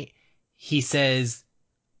one point, he says,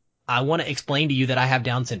 I want to explain to you that I have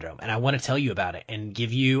Down syndrome and I want to tell you about it and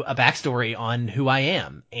give you a backstory on who I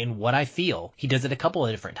am and what I feel. He does it a couple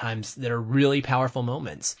of different times that are really powerful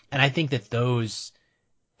moments. And I think that those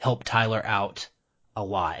help Tyler out a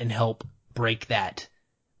lot and help break that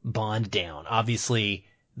bond down. Obviously,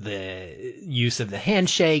 the use of the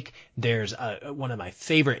handshake, there's one of my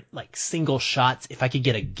favorite single shots. If I could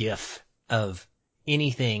get a GIF of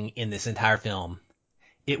anything in this entire film,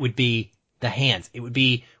 it would be the hands. It would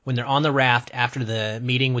be when they're on the raft after the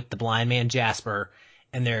meeting with the blind man Jasper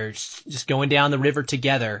and they're just going down the river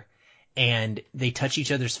together, and they touch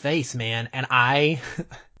each other's face, man. And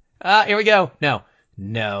here we go.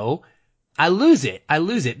 No, I lose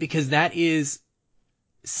it because that is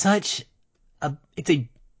such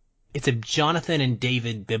it's a Jonathan and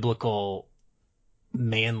David biblical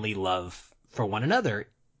manly love for one another.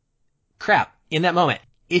 Crap. In that moment,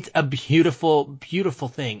 it's a beautiful, beautiful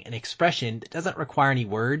thing, an expression that doesn't require any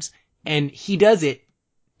words. And he does it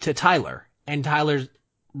to Tyler, and Tyler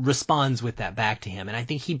responds with that back to him. And I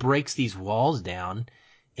think he breaks these walls down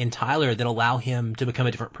in Tyler that allow him to become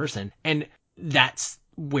a different person. And that's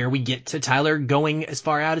where we get to Tyler going as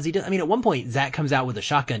far out as he does. I mean, at one point, Zach comes out with a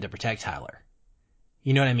shotgun to protect Tyler.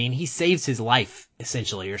 You know what I mean? He saves his life,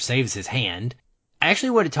 essentially, or saves his hand. I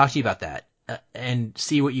actually want to talk to you about that and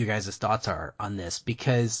see what you guys' thoughts are on this,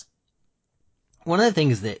 because one of the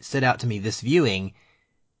things that stood out to me this viewing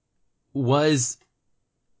was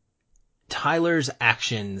Tyler's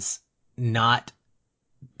actions not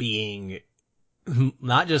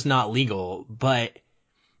just not legal, but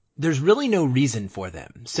there's really no reason for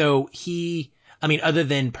them. So other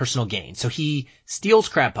than personal gain. So he steals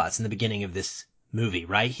crab pots in the beginning of this movie,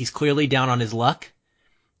 right? He's clearly down on his luck.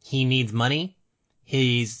 He needs money.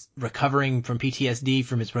 He's recovering from PTSD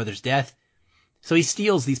from his brother's death. So he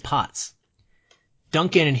steals these pots.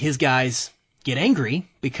 Duncan and his guys get angry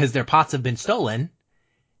because their pots have been stolen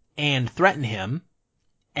and threaten him.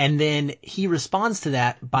 And then he responds to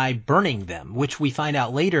that by burning them, which we find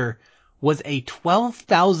out later was a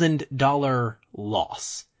 $12,000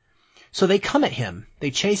 loss. So they come at him.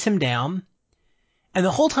 They chase him down. And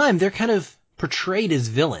the whole time they're kind of portrayed as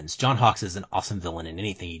villains. John Hawkes is an awesome villain in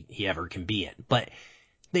anything he ever can be in, but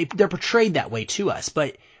they're portrayed that way to us.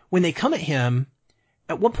 But when they come at him,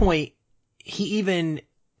 at one point, he even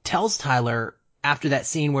tells Tyler after that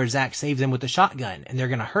scene where Zach saves him with the shotgun and they're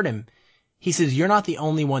going to hurt him. He says, "You're not the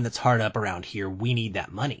only one that's hard up around here. We need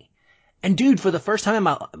that money." And dude, for the first time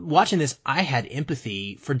watching this, I had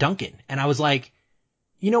empathy for Duncan. And I was like,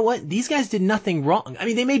 you know what? These guys did nothing wrong. I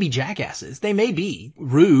mean, they may be jackasses. They may be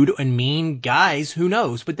rude and mean guys. Who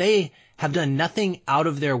knows? But they have done nothing out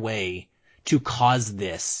of their way to cause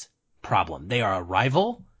this problem. They are a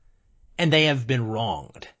rival, and they have been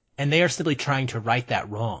wronged. And they are simply trying to right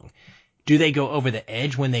that wrong. Do they go over the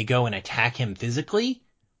edge when they go and attack him physically?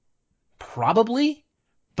 Probably.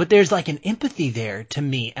 But there's like an empathy there to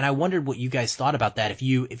me, and I wondered what you guys thought about that, if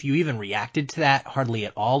you even reacted to that hardly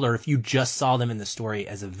at all, or if you just saw them in the story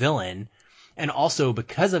as a villain. And also,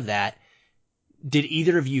 because of that, did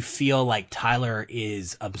either of you feel like Tyler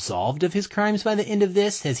is absolved of his crimes by the end of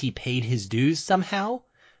this? Has he paid his dues somehow?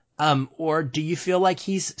 Or do you feel like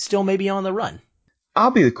he's still maybe on the run?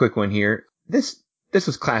 I'll be the quick one here. This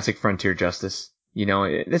was classic Frontier Justice. You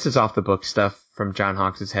know, this is off the book stuff from John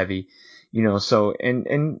Hawkes' Heavy. You know, so,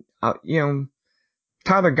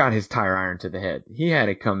 Tyler got his tire iron to the head. He had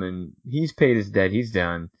it coming. He's paid his debt. He's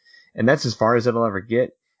done. And that's as far as it'll ever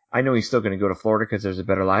get. I know he's still going to go to Florida because there's a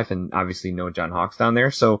better life, and obviously no John Hawkes down there.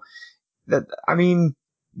 So the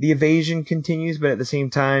evasion continues, but at the same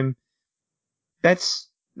time, that's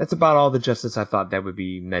about all the justice I thought that would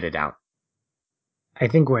be meted out. I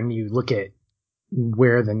think when you look at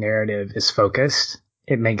where the narrative is focused,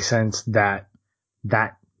 it makes sense that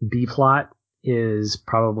B plot is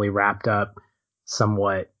probably wrapped up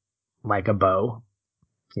somewhat like a bow,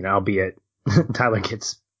 albeit Tyler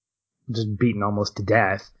gets just beaten almost to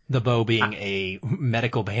death. The bow being a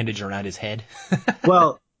medical bandage around his head.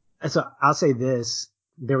 Well, so I'll say this.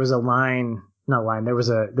 There was a there was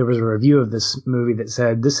a review of this movie that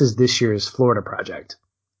said, this is this year's Florida Project.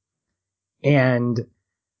 And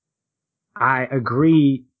I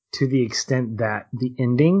agree to the extent that the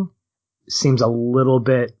ending seems a little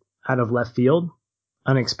bit out of left field,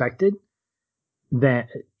 unexpected, that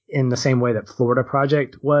in the same way that Florida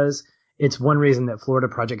Project was. It's one reason that Florida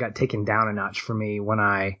Project got taken down a notch for me when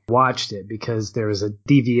I watched it, because there is a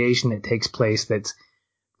deviation that takes place that's,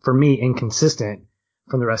 for me, inconsistent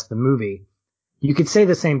from the rest of the movie. You could say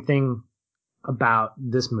the same thing about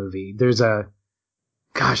this movie. There's an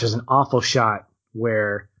awful shot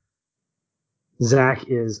where Zach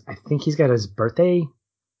I think he's got his birthday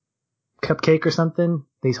cupcake or something.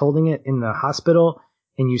 He's holding it in the hospital,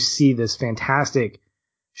 and you see this fantastic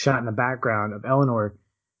shot in the background of Eleanor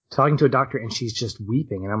talking to a doctor, and she's just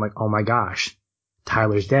weeping. And I'm like, oh my gosh,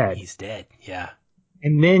 Tyler's dead. He's dead. Yeah.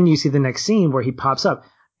 And then you see the next scene where he pops up.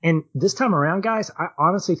 And this time around, guys, I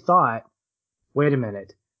honestly thought, wait a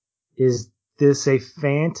minute, is this a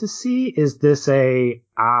fantasy? Is this the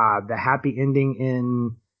happy ending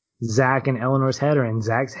in Zach and Eleanor's head, or in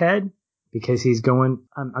Zach's head? Because he's going,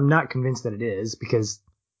 I'm not convinced that it is, because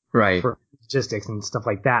Right. for logistics and stuff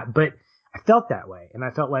like that. But I felt that way. And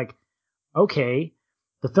I felt like, okay,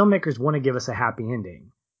 the filmmakers want to give us a happy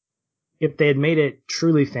ending. If they had made it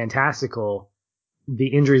truly fantastical, the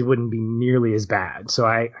injuries wouldn't be nearly as bad. So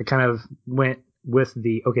I kind of went with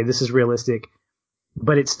okay, this is realistic,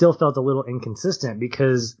 but it still felt a little inconsistent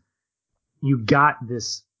because you got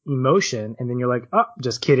this emotion and then you're like, oh,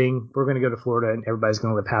 just kidding. We're going to go to Florida and everybody's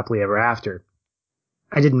going to live happily ever after.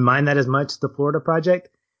 I didn't mind that as much, the Florida project,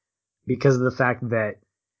 because of the fact that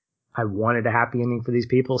I wanted a happy ending for these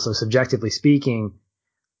people. So subjectively speaking,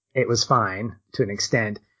 it was fine to an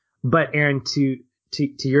extent. But Aaron, to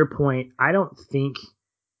your point, I don't think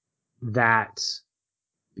that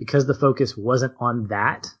because the focus wasn't on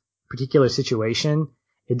that particular situation,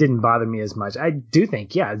 it didn't bother me as much. I do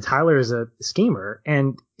think, yeah, Tyler is a schemer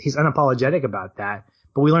and he's unapologetic about that,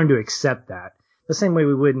 but we learn to accept that. The same way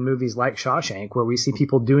we would in movies like Shawshank, where we see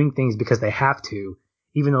people doing things because they have to,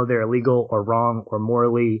 even though they're illegal or wrong or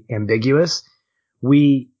morally ambiguous.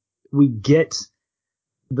 We get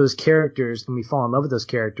those characters and we fall in love with those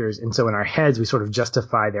characters. And so in our heads, we sort of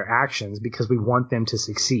justify their actions because we want them to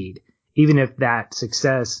succeed, even if that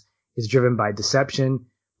success is driven by deception,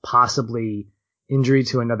 possibly injury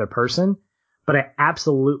to another person. But I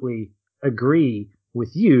absolutely agree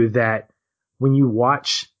with you that when you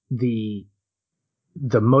watch the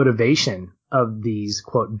motivation of these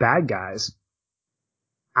quote bad guys,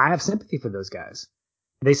 I have sympathy for those guys.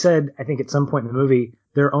 They said, I think at some point in the movie,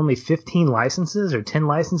 there are only 15 licenses or 10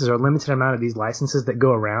 licenses or a limited amount of these licenses that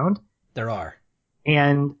go around. There are.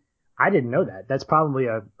 And I didn't know that. That's probably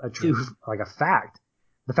a true, like a fact.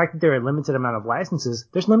 The fact that there are a limited amount of licenses,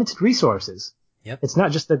 there's limited resources. Yep. It's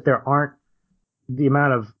not just that there aren't the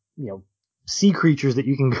amount of, sea creatures that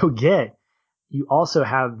you can go get. You also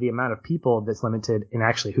have the amount of people that's limited in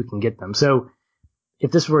actually who can get them. So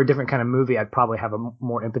if this were a different kind of movie, I'd probably have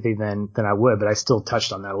more empathy than I would, but I still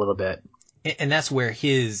touched on that a little bit. And that's where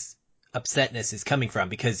his upsetness is coming from,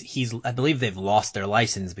 because I believe they've lost their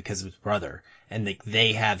license because of his brother, and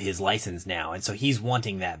they have his license now. And so he's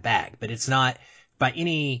wanting that back, but it's not by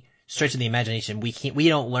any stretch of the imagination. We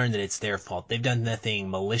don't learn that it's their fault. They've done nothing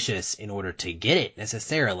malicious in order to get it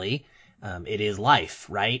necessarily. It is life,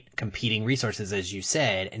 right? Competing resources, as you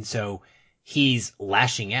said. And so he's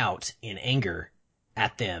lashing out in anger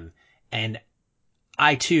at them. And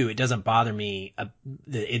I too, it doesn't bother me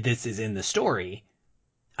that this is in the story.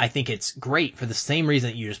 I think it's great for the same reason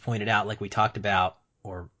that you just pointed out, like we talked about,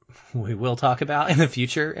 or we will talk about in the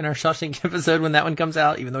future in our Shawshank episode when that one comes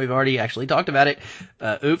out, even though we've already actually talked about it.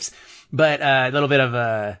 Oops. But a little bit of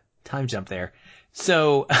a time jump there.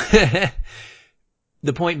 So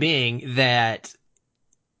the point being that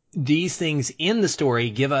these things in the story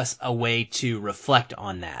give us a way to reflect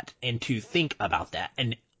on that and to think about that.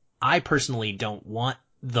 And I personally don't want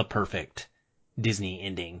the perfect Disney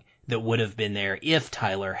ending that would have been there if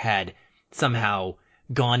Tyler had somehow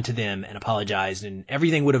gone to them and apologized and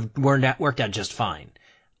everything would have worked out just fine.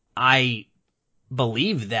 I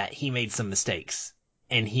believe that he made some mistakes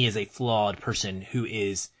and he is a flawed person who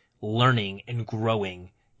is learning and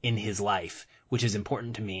growing in his life, which is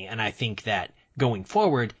important to me. And I think that going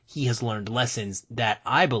forward, he has learned lessons that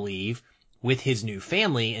I believe with his new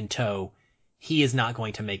family in tow, he is not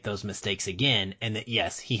going to make those mistakes again. And that,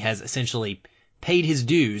 yes, he has essentially paid his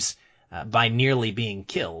dues by nearly being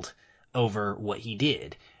killed over what he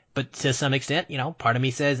did. But to some extent, part of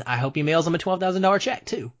me says, I hope he mails him a $12,000 check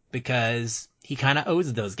too, because he kind of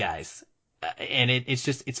owes those guys. And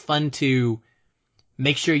it's fun to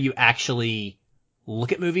make sure you actually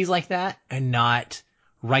look at movies like that and not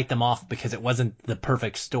write them off because it wasn't the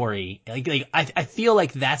perfect story. I feel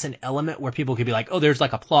like that's an element where people could be like, oh, there's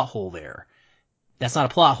like a plot hole there. That's not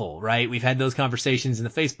a plot hole, right? We've had those conversations in the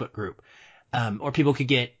Facebook group. Or people could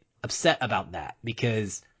get upset about that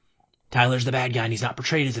because Tyler's the bad guy and he's not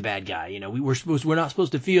portrayed as a bad guy. We're not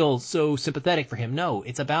supposed to feel so sympathetic for him. No,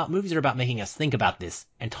 movies are about making us think about this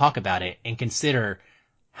and talk about it and consider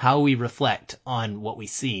how we reflect on what we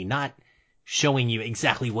see, not showing you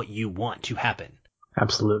exactly what you want to happen.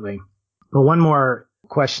 Absolutely. Well, one more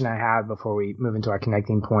question I have before we move into our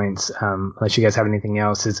connecting points, unless you guys have anything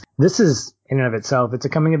else, is this is in and of itself, it's a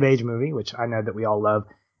coming of age movie, which I know that we all love.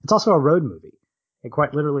 It's also a road movie. It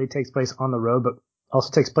quite literally takes place on the road, but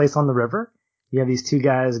also takes place on the river. You have these two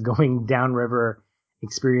guys going downriver,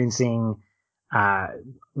 experiencing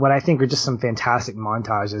what I think are just some fantastic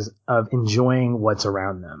montages of enjoying what's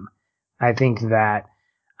around them. I think that,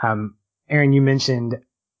 Aaron, you mentioned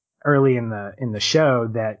early in the show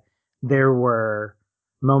that there were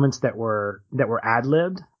moments that were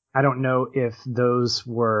ad-libbed. I don't know if those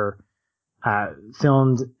were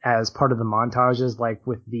filmed as part of the montages, like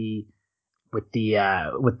with the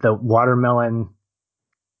watermelon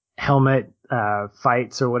helmet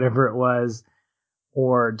fights or whatever it was,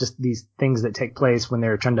 or just these things that take place when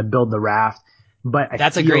they're trying to build the raft. But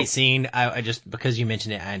that's a great scene. I just, because you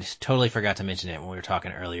mentioned it, I just totally forgot to mention it when we were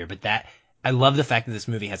talking earlier. But I love the fact that this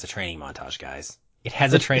movie has a training montage, guys. It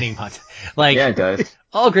has a training montage. Like, yeah, it does.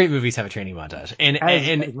 All great movies have a training montage, and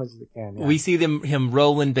as much as it can. Yeah. We see him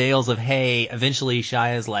rolling bales of hay. Eventually,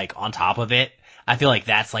 Shia's like on top of it. I feel like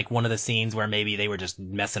that's like one of the scenes where maybe they were just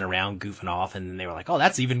messing around, goofing off, and then they were like, "Oh,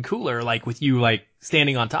 that's even cooler!" Like with you like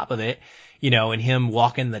standing on top of it, and him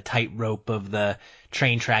walking the tightrope of the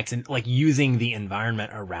train tracks and like using the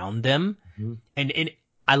environment around them. Mm-hmm. And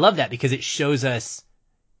I love that because it shows us.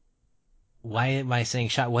 Why am I saying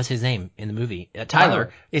Shia? What's his name in the movie? Tyler.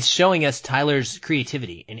 Wow. It's showing us Tyler's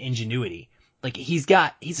creativity and ingenuity. Like he's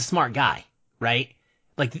a smart guy, right?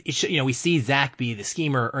 Like, we see Zach be the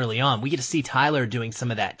schemer early on. We get to see Tyler doing some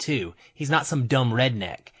of that too. He's not some dumb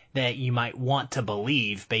redneck that you might want to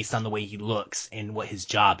believe based on the way he looks and what his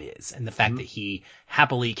job is. And the fact that he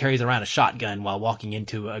happily carries around a shotgun while walking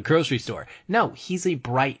into a grocery store. No, he's a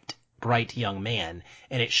bright young man.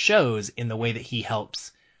 And it shows in the way that he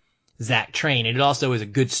helps Zach train. And it also is a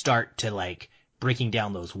good start to like breaking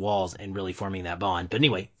down those walls and really forming that bond. But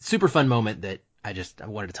anyway, super fun moment that I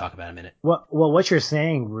wanted to talk about a minute. Well, what you're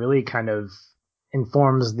saying really kind of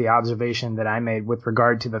informs the observation that I made with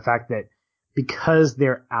regard to the fact that because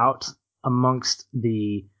they're out amongst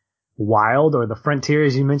the wild or the frontier,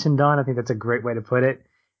 as you mentioned, Don, I think that's a great way to put it.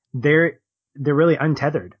 They're really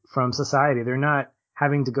untethered from society. They're not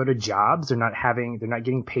having to go to jobs. They're not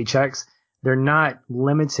getting paychecks. They're not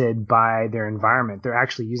limited by their environment. They're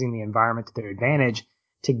actually using the environment to their advantage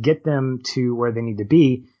to get them to where they need to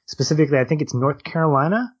be. Specifically, I think it's North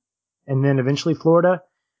Carolina and then eventually Florida,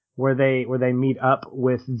 where they meet up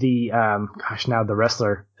with the now the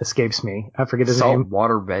wrestler escapes me. I forget his name.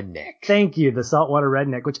 Saltwater Redneck. Thank you, the Saltwater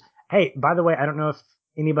Redneck. Which, hey, by the way, I don't know if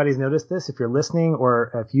anybody's noticed this, if you're listening,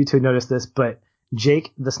 or if you two noticed this, but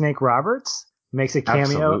Jake the Snake Roberts makes a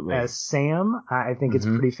cameo as Sam. I think it's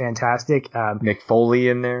pretty fantastic. Mick Foley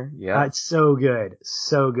in there. Yeah. It's so good.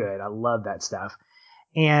 So good. I love that stuff.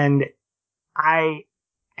 And I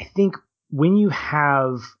think when you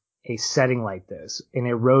have a setting like this in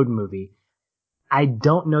a road movie, I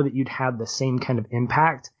don't know that you'd have the same kind of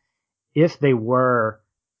impact if they were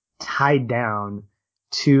tied down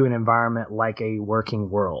to an environment like a working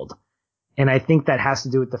world. And I think that has to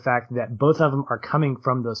do with the fact that both of them are coming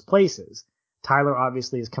from those places. Tyler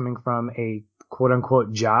obviously is coming from a quote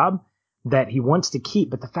unquote job that he wants to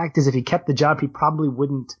keep. But the fact is, if he kept the job, he probably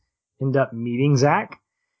wouldn't end up meeting Zach.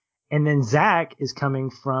 And then Zach is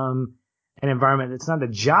coming from an environment that's not a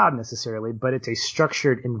job necessarily, but it's a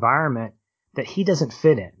structured environment that he doesn't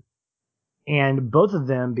fit in. And both of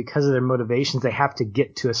them, because of their motivations, they have to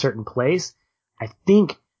get to a certain place. I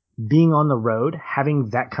think being on the road,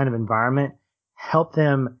 having that kind of environment, help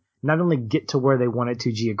them not only get to where they wanted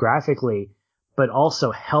to geographically, but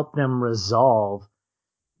also help them resolve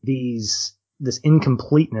this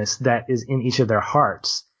incompleteness that is in each of their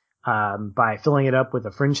hearts, by filling it up with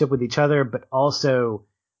a friendship with each other, but also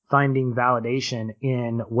finding validation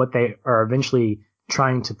in what they are eventually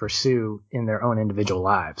trying to pursue in their own individual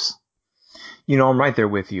lives. I'm right there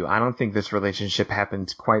with you. I don't think this relationship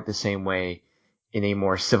happens quite the same way in a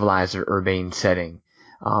more civilized or urbane setting.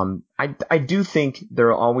 I do think there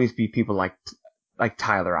will always be people like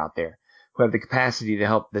Tyler out there who have the capacity to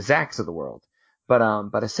help the Zachs of the world. But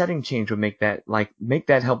a setting change would make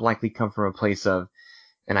that help likely come from a place of,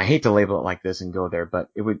 and I hate to label it like this and go there, but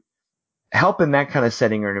it would help in that kind of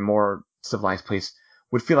setting or in a more civilized place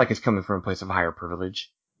would feel like it's coming from a place of higher privilege.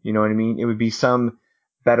 You know what I mean? It would be some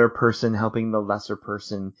better person helping the lesser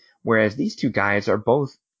person. Whereas these two guys are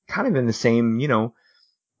both kind of in the same,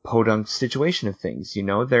 podunk situation of things.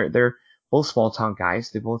 They're both small town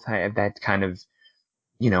guys. They both have that kind of,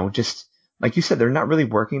 just like you said, they're not really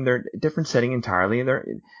working. They're a different setting entirely, and they're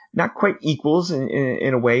not quite equals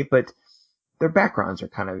in a way, but their backgrounds are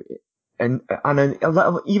kind of on a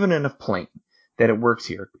level, even enough plane that it works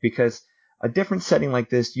here. Because a different setting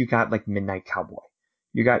like this, you got like Midnight Cowboy.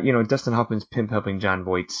 You got, Dustin Hoffman's pimp helping John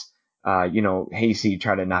Voight's, Hasty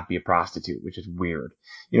try to not be a prostitute, which is weird.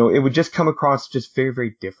 It would just come across just very,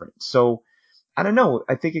 very different. So I don't know.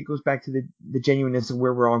 I think it goes back to the genuineness of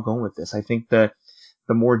where we're all going with this. I think the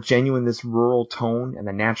more genuine this rural tone and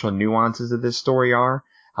the natural nuances of this story are,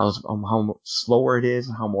 how slower it is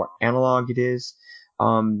and how more analog it is,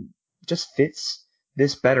 just fits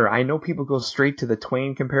this better. I know people go straight to the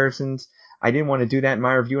Twain comparisons. I didn't want to do that in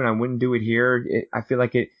my review, and I wouldn't do it here. I feel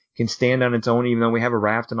like it can stand on its own, even though we have a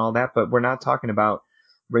raft and all that. But we're not talking about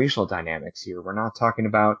racial dynamics here. We're not talking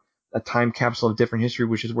about a time capsule of different history,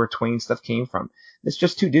 which is where Twain stuff came from. It's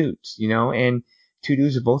just two dudes, and two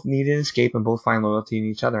dudes who both need an escape and both find loyalty in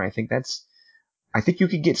each other. I think you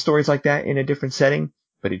could get stories like that in a different setting,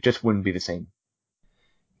 but it just wouldn't be the same.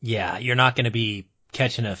 Yeah, you're not going to be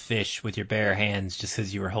catching a fish with your bare hands just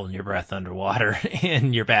because you were holding your breath underwater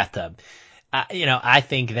in your bathtub. I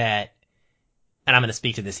think that, and I'm going to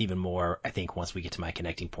speak to this even more, I think, once we get to my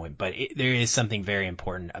connecting point, but there is something very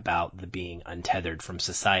important about the being untethered from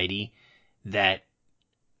society that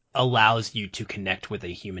allows you to connect with a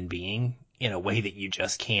human being in a way that you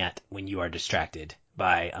just can't when you are distracted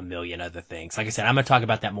by a million other things. Like I said, I'm going to talk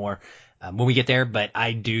about that more when we get there, but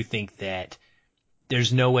I do think that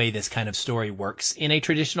there's no way this kind of story works in a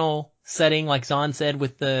traditional setting, like Zahn said,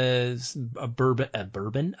 with bourbon.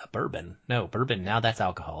 No, bourbon. Now that's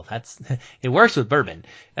alcohol. It works with bourbon.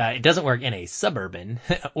 It doesn't work in a suburban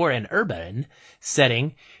or an urban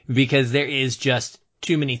setting because there is just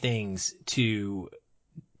too many things to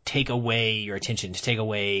take away your attention, to take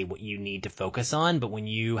away what you need to focus on. But when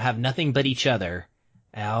you have nothing but each other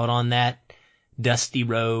out on that dusty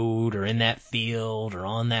road or in that field or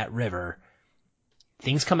on that river,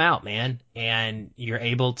 things come out, man, and you're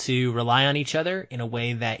able to rely on each other in a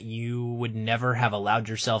way that you would never have allowed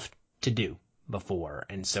yourself to do before.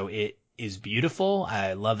 And so it is beautiful.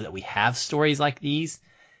 I love that we have stories like these,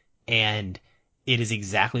 and it is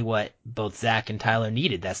exactly what both Zach and Tyler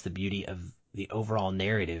needed. That's the beauty of the overall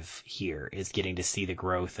narrative here, is getting to see the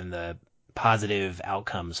growth and the positive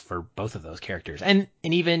outcomes for both of those characters. And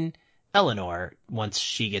even Eleanor, once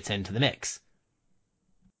she gets into the mix.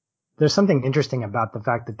 There's something interesting about the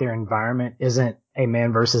fact that their environment isn't a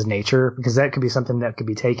man versus nature, because that could be something that could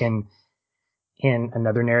be taken in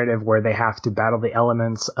another narrative where they have to battle the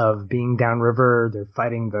elements of being downriver. They're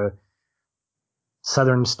fighting the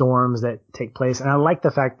southern storms that take place. And I like the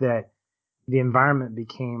fact that the environment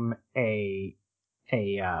became I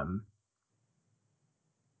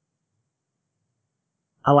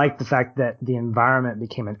like the fact that the environment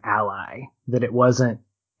became an ally, that it wasn't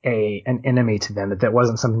an enemy to them, that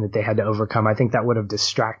wasn't something that they had to overcome. I think that would have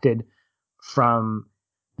distracted from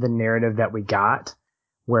the narrative that we got,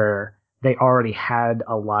 where they already had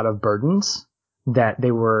a lot of burdens that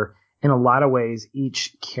they were in a lot of ways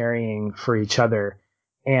each carrying for each other.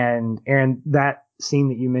 And Aaron, that scene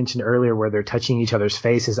that you mentioned earlier where they're touching each other's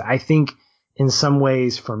faces, I think in some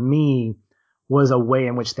ways for me was a way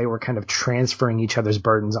in which they were kind of transferring each other's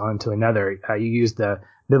burdens onto another. You used the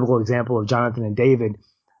biblical example of Jonathan and David.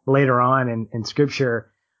 Later on in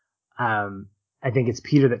scripture, I think it's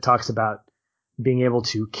Peter that talks about being able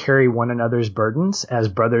to carry one another's burdens as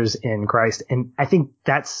brothers in Christ. And I think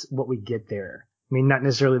that's what we get there. I mean, not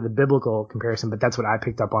necessarily the biblical comparison, but that's what I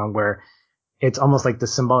picked up on, where it's almost like the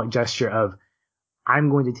symbolic gesture of, I'm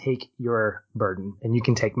going to take your burden and you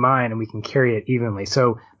can take mine and we can carry it evenly.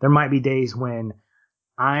 So there might be days when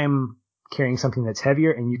I'm carrying something that's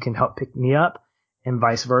heavier and you can help pick me up, and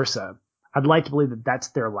vice versa. I'd like to believe that that's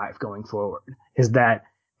their life going forward, is that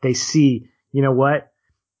they see, you know what?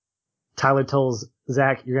 Tyler tells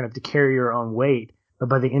Zach, you're going to have to carry your own weight. But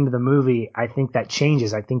by the end of the movie, I think that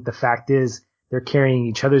changes. I think the fact is they're carrying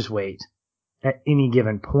each other's weight at any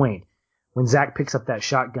given point. When Zach picks up that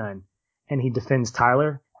shotgun and he defends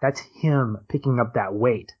Tyler, that's him picking up that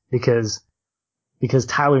weight because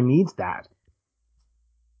Tyler needs that.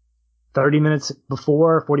 30 minutes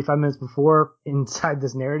before, 45 minutes before, inside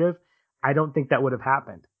this narrative, I don't think that would have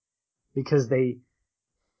happened, because they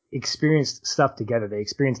experienced stuff together. They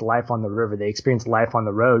experienced life on the river. They experienced life on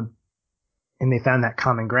the road, and they found that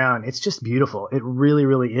common ground. It's just beautiful. It really,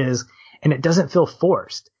 really is. And it doesn't feel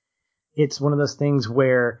forced. It's one of those things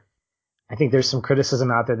where I think there's some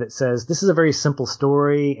criticism out there that says this is a very simple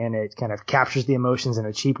story and it kind of captures the emotions in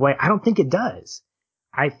a cheap way. I don't think it does.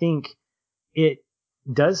 I think it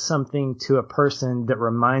does something to a person that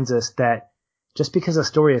reminds us that just because a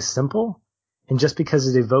story is simple and just because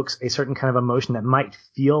it evokes a certain kind of emotion that might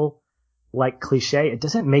feel like cliche, it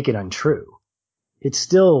doesn't make it untrue. It's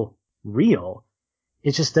still real.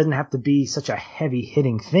 It just doesn't have to be such a heavy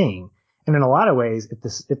hitting thing. And in a lot of ways,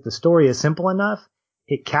 if the story is simple enough,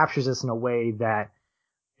 it captures us in a way that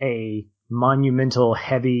a monumental,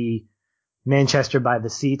 heavy Manchester by the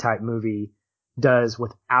Sea type movie does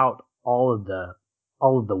without all of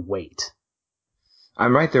the weight.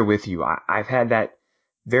 I'm right there with you. I've had that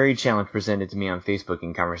very challenge presented to me on Facebook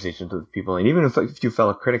in conversations with people, and even a few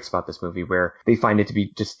fellow critics about this movie, where they find it to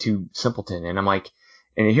be just too simpleton. And I'm like,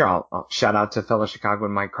 And here, I'll shout out to fellow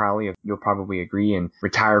Chicagoan Mike Crowley. You'll probably agree, and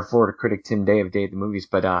retired Florida critic Tim Day of Day at the Movies.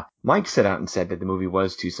 But Mike set out and said that the movie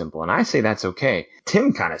was too simple, and I say that's okay.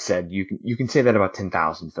 Tim kind of said you can say that about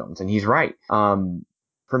 10,000 films, and he's right.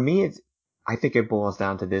 For me, I think it boils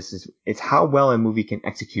down to this: it's how well a movie can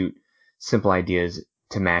execute simple ideas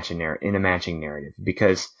to match in a matching narrative.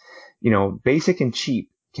 Because basic and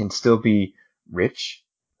cheap can still be rich,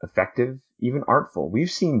 effective, even artful. We've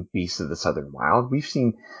seen Beasts of the Southern Wild. We've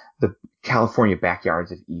seen the California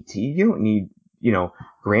backyards of E.T. You don't need,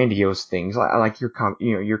 grandiose things like your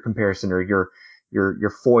comparison or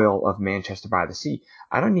your foil of Manchester by the Sea.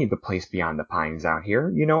 I don't need the Place Beyond the Pines out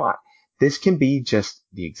here. This can be just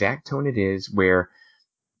the exact tone it is, where,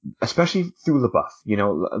 especially through LaBeouf,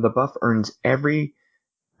 LaBeouf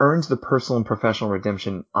earns the personal and professional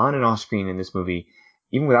redemption on and off screen in this movie,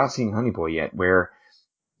 even without seeing Honey Boy yet, where,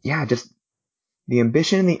 just the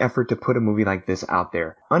ambition and the effort to put a movie like this out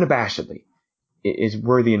there unabashedly is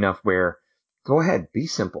worthy enough where, go ahead, be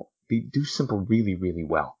simple. Do simple really, really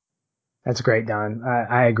well. That's great, Don.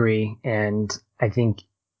 I agree. And I think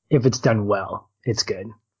if it's done well, it's good.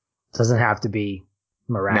 It doesn't have to be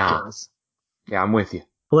miraculous. Nah. Yeah, I'm with you.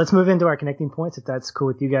 Well, let's move into our connecting points if that's cool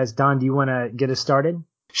with you guys. Don, do you want to get us started?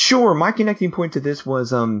 Sure. My connecting point to this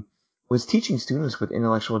was teaching students with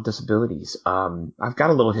intellectual disabilities. I've got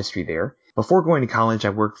a little history there. Before going to college, I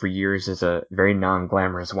worked for years as a very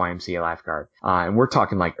non-glamorous YMCA lifeguard. And we're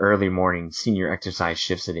talking like early morning senior exercise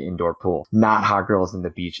shifts at an indoor pool. Not hot girls on the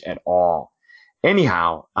beach at all.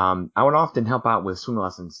 Anyhow, I would often help out with swim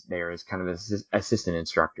lessons there as kind of an assistant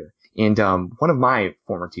instructor. And one of my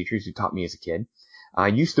former teachers who taught me as a kid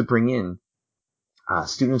used to bring in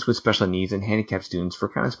students with special needs and handicapped students for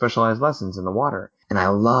kind of specialized lessons in the water. And I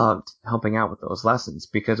loved helping out with those lessons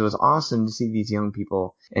because it was awesome to see these young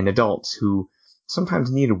people and adults who sometimes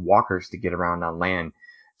needed walkers to get around on land,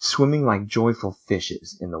 swimming like joyful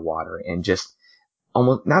fishes in the water, and just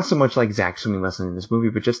almost not so much like Zach's swimming lesson in this movie,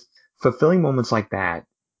 but just fulfilling moments like that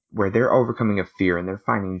where they're overcoming a fear and they're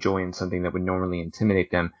finding joy in something that would normally intimidate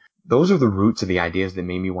them. Those are the roots of the ideas that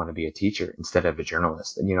made me want to be a teacher instead of a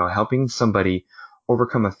journalist. And, helping somebody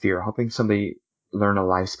overcome a fear, helping somebody learn a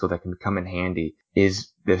life skill that can come in handy is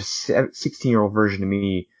the 16-year-old version of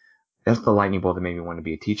me. That's the lightning bolt that made me want to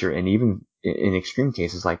be a teacher. And even in extreme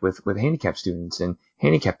cases, like with handicapped students and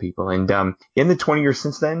handicapped people. And in the 20 years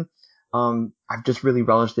since then, I've just really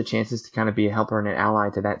relished the chances to kind of be a helper and an ally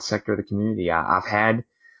to that sector of the community. I've had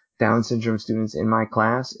Down syndrome students in my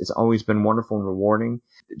class. It's always been wonderful and rewarding.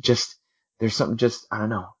 There's something I don't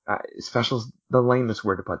know, special is the lamest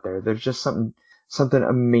word to put there. There's just something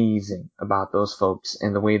amazing about those folks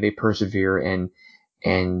and the way they persevere and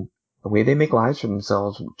the way they make lives for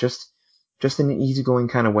themselves, just in an easygoing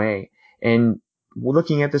kind of way. And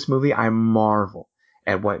looking at this movie, I marvel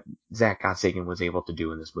at what Zach Gottsagen was able to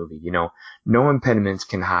do in this movie. No impediments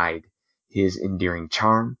can hide his endearing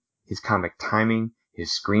charm, his comic timing,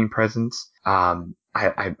 his screen presence. I'm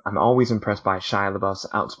always impressed by Shia LaBeouf's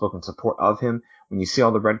outspoken support of him. When you see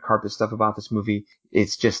all the red carpet stuff about this movie,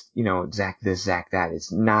 it's just, Zach this, Zach that.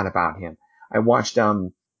 It's not about him. I watched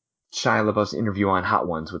Shia LaBeouf's interview on Hot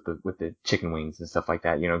Ones with the chicken wings and stuff like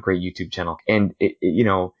that. Great YouTube channel. And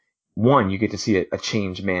one, you get to see a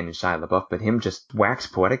changed man in Shia LaBeouf, but him just wax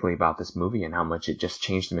poetically about this movie and how much it just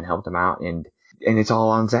changed him and helped him out. And it's all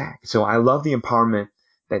on Zach. So I love the empowerment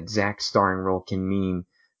that Zach's starring role can mean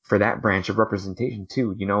for that branch of representation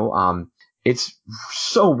too. It's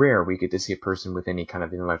so rare we get to see a person with any kind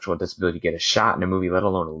of intellectual disability get a shot in a movie, let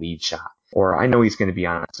alone a lead shot. Or I know he's going to be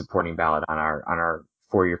on a supporting ballot on our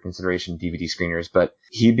for-year consideration DVD screeners, but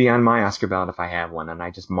he'd be on my Oscar ballot if I have one. And I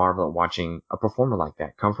just marvel at watching a performer like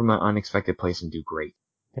that come from an unexpected place and do great.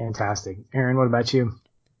 Fantastic. Aaron, what about you?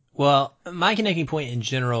 Well, my connecting point in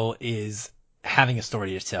general is having a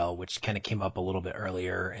story to tell, which kind of came up a little bit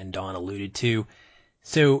earlier and Dawn alluded to.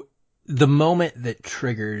 So the moment that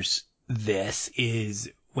triggers this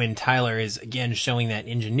is when Tyler is again showing that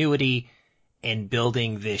ingenuity and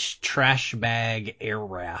building this trash bag air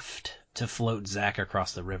raft to float Zach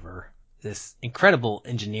across the river. This incredible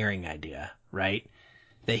engineering idea, right?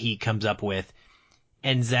 That he comes up with.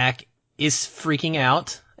 And Zach is freaking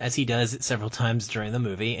out, as he does several times during the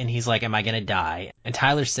movie, and he's like, am I gonna die? And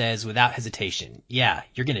Tyler says without hesitation, yeah,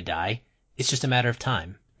 you're gonna die. It's just a matter of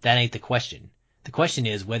time. That ain't the question. The question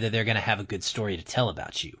is whether they're gonna have a good story to tell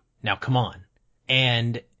about you. Now come on.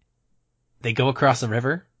 And they go across the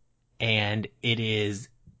river, and it is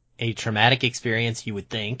a traumatic experience, you would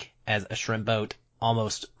think, as a shrimp boat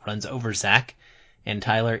almost runs over Zach, and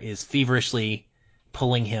Tyler is feverishly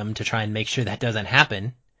pulling him to try and make sure that doesn't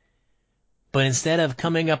happen. But instead of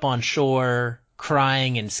coming up on shore,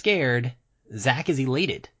 crying and scared, Zach is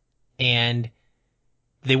elated. And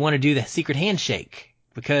they want to do the secret handshake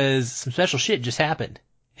because some special shit just happened.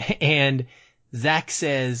 And Zach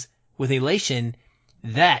says with elation,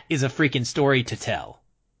 that is a freaking story to tell.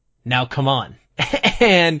 Now come on.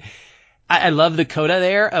 And I love the coda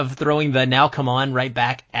there of throwing the now come on right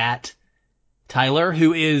back at Tyler,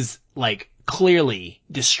 who is like clearly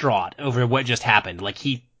distraught over what just happened. Like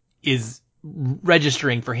he is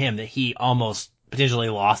registering for him that he almost potentially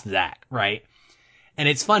lost Zach, right? And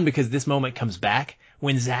it's fun because this moment comes back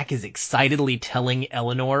when Zach is excitedly telling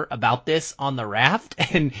Eleanor about this on the raft.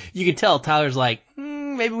 And you can tell Tyler's like,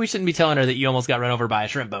 maybe we shouldn't be telling her that you almost got run over by a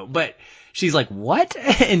shrimp boat. But she's like, what?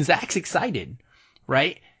 And Zach's excited,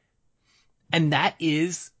 right? And that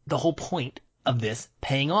is the whole point of this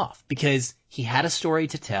paying off because he had a story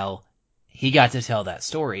to tell. He got to tell that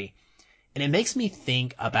story. And it makes me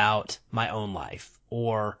think about my own life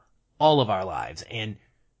or all of our lives. And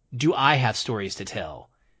do I have stories to tell?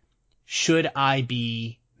 Should I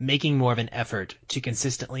be making more of an effort to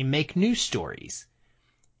consistently make new stories?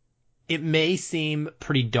 It may seem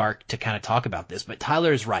pretty dark to kind of talk about this, but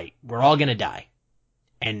Tyler is right. We're all going to die.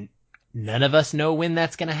 And none of us know when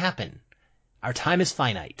that's going to happen. Our time is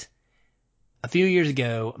finite. A few years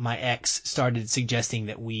ago, my ex started suggesting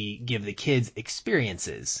that we give the kids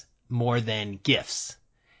experiences more than gifts.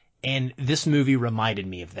 And this movie reminded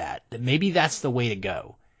me of that maybe that's the way to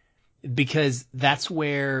go. Because that's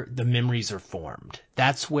where the memories are formed.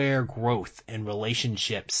 That's where growth and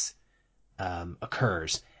relationships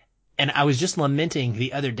occurs. And I was just lamenting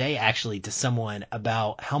the other day, actually, to someone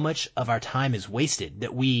about how much of our time is wasted,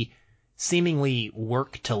 that we seemingly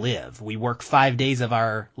work to live. We work 5 days of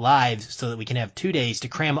our lives so that we can have 2 days to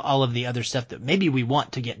cram all of the other stuff that maybe we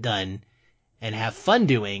want to get done and have fun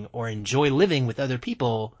doing or enjoy living with other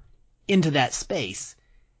people into that space.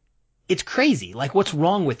 It's crazy. Like, what's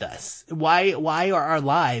wrong with us? Why are our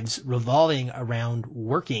lives revolving around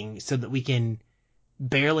working so that we can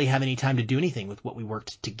barely have any time to do anything with what we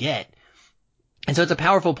worked to get? And so it's a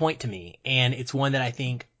powerful point to me. And it's one that I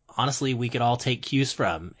think, honestly, we could all take cues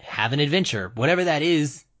from. Have an adventure, whatever that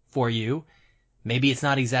is for you. Maybe it's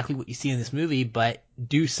not exactly what you see in this movie, but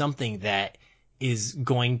do something that is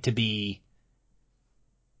going to be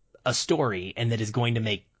a story and that is going to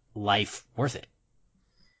make life worth it.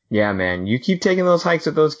 Yeah, man. You keep taking those hikes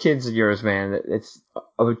with those kids of yours, man. It's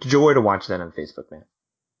a joy to watch that on Facebook, man.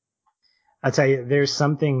 I tell you, there's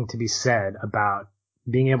something to be said about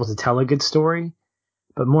being able to tell a good story,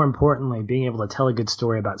 but more importantly, being able to tell a good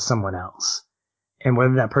story about someone else. And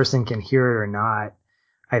whether that person can hear it or not,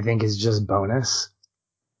 I think is just bonus.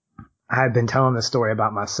 I've been telling this story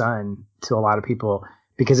about my son to a lot of people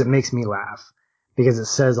because it makes me laugh, because it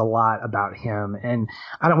says a lot about him. And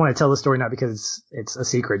I don't want to tell the story not because it's a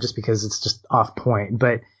secret, just because it's just off point.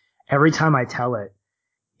 But every time I tell it,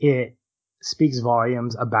 it speaks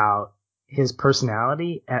volumes about his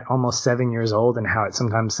personality at almost 7 years old and how it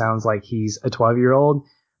sometimes sounds like he's a 12-year-old.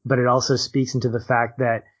 But it also speaks into the fact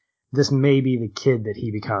that this may be the kid that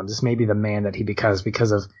he becomes. This may be the man that he becomes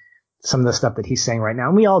because of some of the stuff that he's saying right now.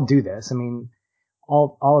 And we all do this. I mean,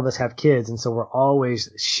 all of us have kids. And so we're always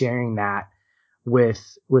sharing that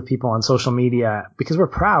with people on social media because we're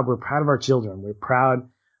proud. We're proud of our children. We're proud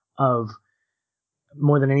of,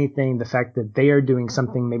 more than anything, the fact that they are doing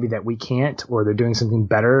something maybe that we can't, or they're doing something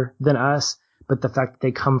better than us, but the fact that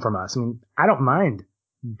they come from us. I mean, I don't mind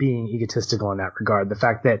being egotistical in that regard. The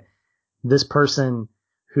fact that this person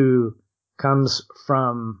who comes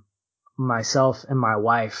from myself and my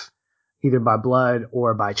wife, either by blood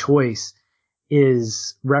or by choice,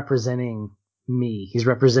 is representing me. He's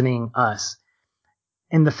representing us.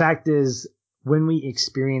 And the fact is, when we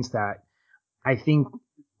experience that, I think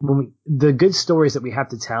the good stories that we have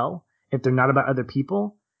to tell, if they're not about other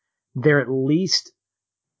people, they're at least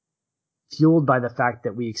fueled by the fact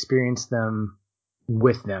that we experience them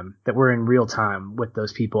with them, that we're in real time with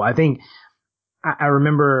those people. I think I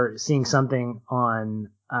remember seeing something on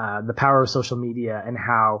the power of social media and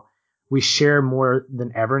how we share more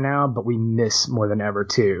than ever now, but we miss more than ever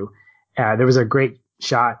too. There was a great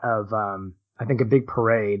shot of, I think, a big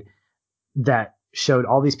parade that showed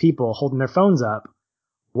all these people holding their phones up,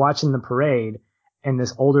 watching the parade, and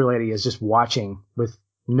this older lady is just watching with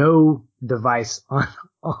no device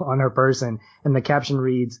on her person. And the caption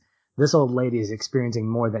reads, "This old lady is experiencing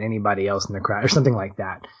more than anybody else in the crowd," or something like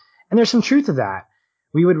that. And there's some truth to that.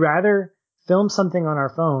 We would rather film something on our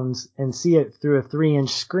phones and see it through a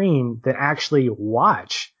 3-inch screen than actually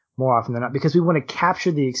watch more often than not, because we want to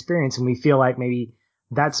capture the experience and we feel like maybe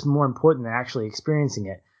that's more important than actually experiencing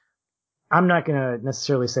it. I'm not going to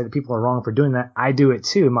necessarily say that people are wrong for doing that. I do it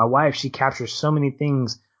too. My wife, she captures so many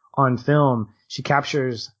things on film. She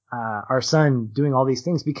captures our son doing all these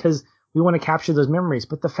things because we want to capture those memories.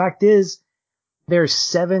 But the fact is, there's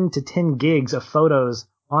 7 to 10 gigs of photos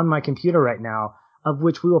on my computer right now, of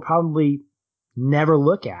which we will probably never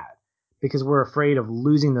look at because we're afraid of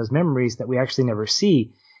losing those memories that we actually never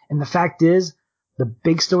see. And the fact is, the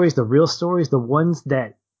big stories, the real stories, the ones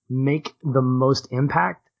that make the most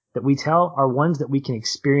impact that we tell are ones that we can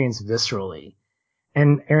experience viscerally.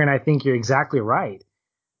 And Aaron, I think you're exactly right.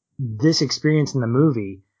 This experience in the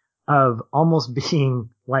movie of almost being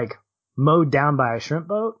like mowed down by a shrimp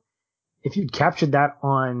boat, if you'd captured that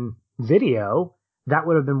on video, that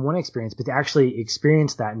would have been one experience. But to actually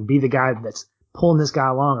experience that and be the guy that's pulling this guy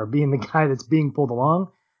along or being the guy that's being pulled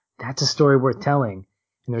along, that's a story worth telling.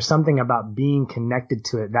 And there's something about being connected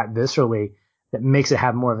to it that viscerally that makes it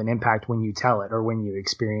have more of an impact when you tell it or when you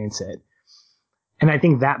experience it. And I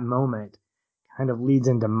think that moment kind of leads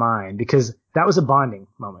into mine because that was a bonding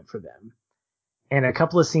moment for them. And a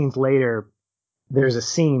couple of scenes later, there's a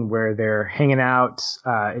scene where they're hanging out.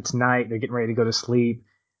 It's night. They're getting ready to go to sleep.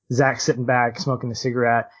 Zach's sitting back, smoking a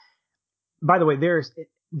cigarette. By the way,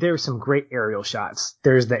 there's some great aerial shots.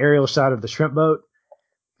 There's the aerial shot of the shrimp boat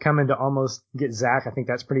coming to almost get Zach. I think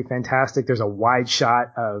that's pretty fantastic. There's a wide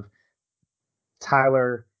shot of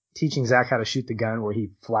Tyler teaching Zach how to shoot the gun where he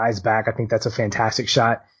flies back. I think that's a fantastic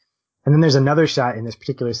shot. And then there's another shot in this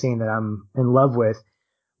particular scene that I'm in love with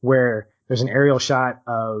where there's an aerial shot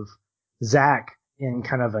of Zach in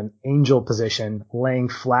kind of an angel position, laying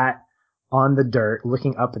flat on the dirt,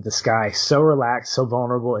 looking up at the sky, so relaxed, so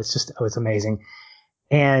vulnerable. It's just, it's amazing.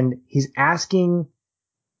 And he's asking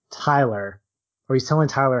Tyler, or he's telling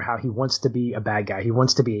Tyler how he wants to be a bad guy. He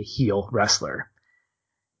wants to be a heel wrestler.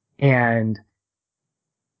 And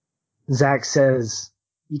Zach says,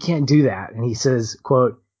 you can't do that. And he says,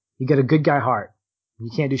 quote, you got a good guy heart.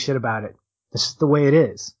 You can't do shit about it. That's just the way it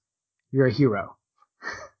is. You're a hero.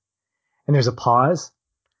 And there's a pause.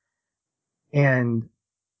 And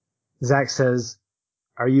Zach says,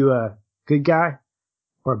 are you a good guy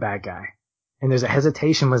or a bad guy? And there's a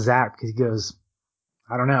hesitation with Zach because he goes,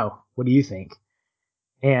 I don't know. What do you think?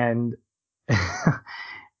 And,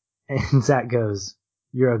 and Zach goes,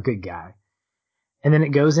 you're a good guy. And then it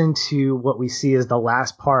goes into what we see as the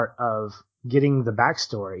last part of getting the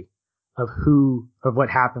backstory of what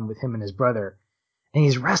happened with him and his brother. And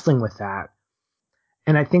he's wrestling with that.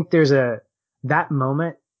 And I think there's that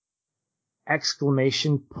moment,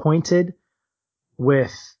 exclamation pointed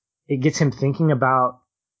with, it gets him thinking about,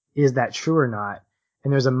 is that true or not?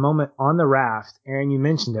 And there's a moment on the raft, Aaron, you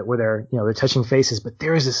mentioned it, where they're touching faces, but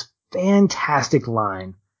there is this fantastic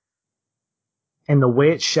line. And the way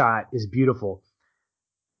it's shot is beautiful.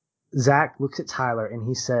 Zach looks at Tyler and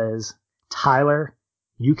he says, Tyler,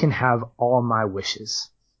 you can have all my wishes.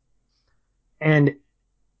 And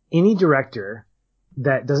any director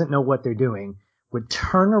that doesn't know what they're doing would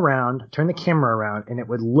turn the camera around, and it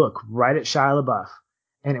would look right at Shia LaBeouf,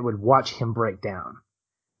 and it would watch him break down.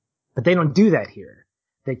 But they don't do that here.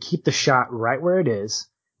 They keep the shot right where it is.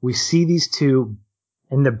 We see these two,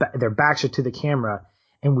 and their backs are to the camera,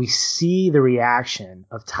 and we see the reaction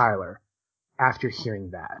of Tyler after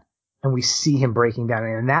hearing that. And we see him breaking down.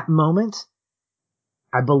 And in that moment,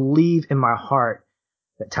 I believe in my heart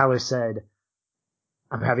that Tyler said,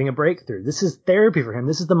 I'm having a breakthrough. This is therapy for him.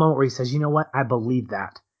 This is the moment where he says, you know what? I believe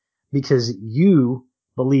that because you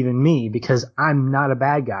believe in me, because I'm not a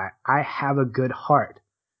bad guy. I have a good heart.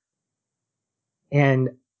 And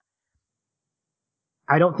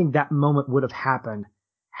I don't think that moment would have happened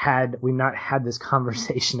had we not had this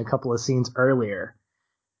conversation a couple of scenes earlier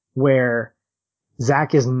where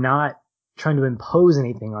Zach is not trying to impose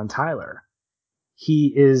anything on Tyler.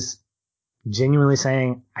 He is genuinely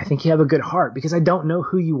saying, I think you have a good heart because I don't know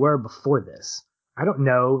who you were before this. I don't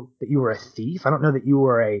know that you were a thief. I don't know that you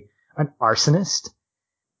were an arsonist.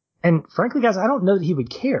 And frankly, guys, I don't know that he would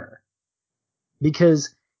care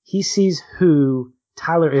because he sees who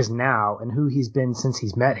Tyler is now and who he's been since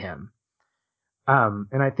he's met him.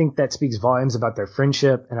 And I think that speaks volumes about their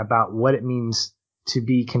friendship and about what it means to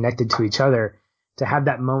be connected to each other. To have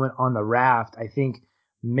that moment on the raft, I think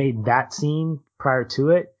made that scene prior to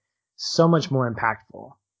it so much more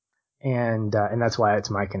impactful. And that's why it's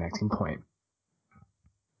my connecting point.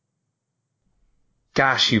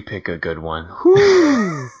 Gosh, you pick a good one.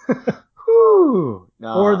 Whoo! Whoo!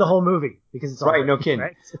 No. Or the whole movie, because it's all right. No kidding.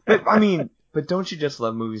 Right? But don't you just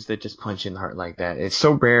love movies that just punch you in the heart like that? It's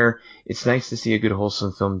so rare. It's nice to see a good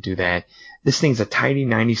wholesome film do that. This thing's a tidy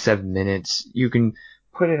 97 minutes. You can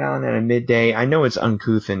put it on at a midday. I know it's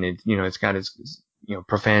uncouth and it's got its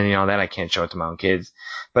profanity and all that. I can't show it to my own kids.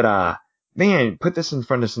 But, man, put this in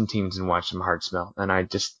front of some teens and watch some hearts melt. And I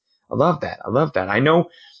love that. I love that. I know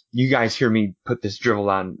you guys hear me put this drivel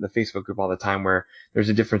on the Facebook group all the time where there's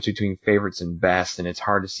a difference between favorites and best, and it's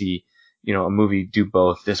hard to see, a movie do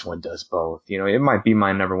both. This one does both. It might be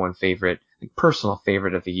my number one favorite, personal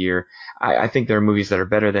favorite of the year. I think there are movies that are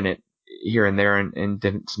better than it here and there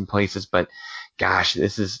in some places, but gosh,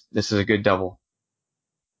 this is a good double.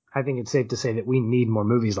 I think it's safe to say that we need more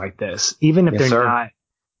movies like this, even if Yes, they're sir. not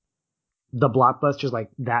the blockbusters like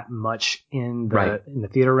that much in Right. the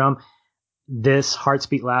theater realm. This Hearts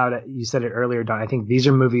Beat Loud, you said it earlier, Don. I think these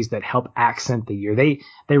are movies that help accent the year. They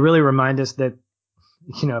really remind us that,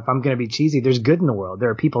 if I'm going to be cheesy, there's good in the world. There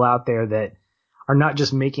are people out there that are not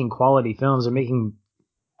just making quality films, they're making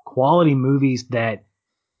quality movies that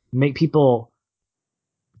make people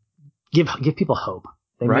give people hope.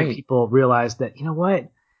 They Right. make people realize that,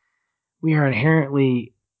 we are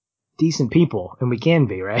inherently decent people, and we can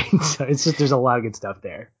be, right? So it's just, there's a lot of good stuff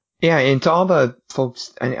there. Yeah, and to all the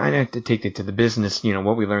folks, I have to take it to the business,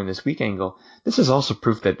 what we learned this week angle. This is also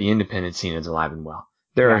proof that the independent scene is alive and well.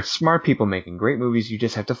 There Yeah. are smart people making great movies. You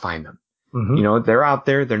just have to find them. Mm-hmm. They're out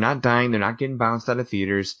there. They're not dying. They're not getting bounced out of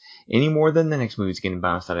theaters any more than the next movie's getting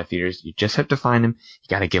bounced out of theaters. You just have to find them. You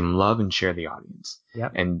got to give them love and share the audience.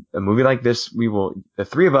 Yep. And a movie like this, the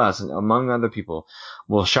three of us, among other people,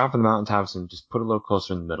 will shop for the mountaintops and just put a little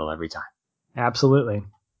closer in the middle every time. Absolutely.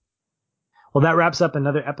 Well, that wraps up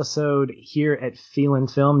another episode here at Feelin'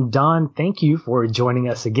 Film. Don, thank you for joining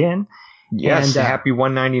us again. Yes, And, happy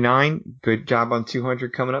 199. Good job on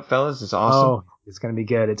 200 coming up, fellas. It's awesome. Oh, it's going to be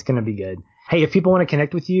good. It's going to be good. Hey, if people want to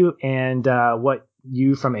connect with you and what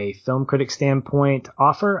you, from a film critic standpoint,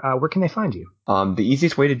 offer, where can they find you? The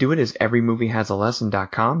easiest way to do it is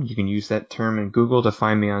everymoviehasalesson.com. You can use that term in Google to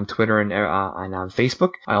find me on Twitter and on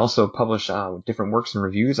Facebook. I also publish different works and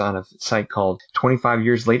reviews on a site called 25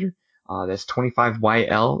 Years Later. That's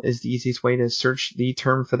 25YL is the easiest way to search the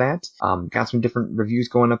term for that. Got some different reviews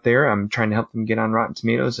going up there. I'm trying to help them get on Rotten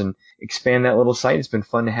Tomatoes and expand that little site. It's been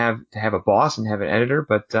fun to have a boss and have an editor,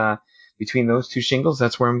 but between those two shingles,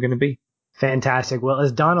 that's where I'm going to be. Fantastic. Well,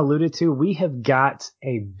 as Don alluded to, we have got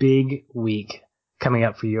a big week coming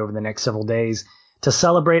up for you over the next several days. To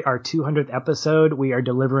celebrate our 200th episode, we are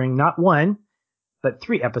delivering not one, but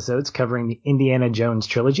 3 episodes covering the Indiana Jones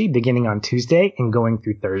trilogy, beginning on Tuesday and going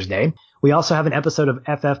through Thursday. We also have an episode of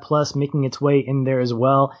FF Plus making its way in there as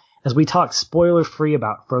well, as we talk spoiler-free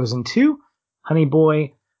about Frozen 2, Honey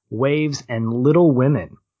Boy, Waves, and Little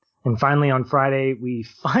Women. And finally, on Friday, we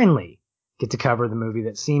finally get to cover the movie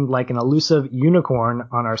that seemed like an elusive unicorn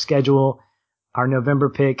on our schedule, our November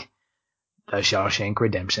pick, The Shawshank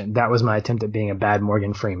Redemption. That was my attempt at being a bad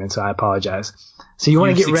Morgan Freeman, so I apologize. So you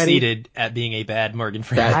want to get ready? Succeeded at being a bad Morgan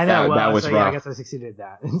Freeman. I know. that was so, rough. I guess I succeeded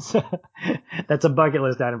at that. So, that's a bucket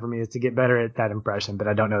list item for me, is to get better at that impression, but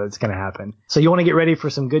I don't know that's going to happen. So you want to get ready for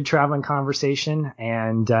some good traveling conversation.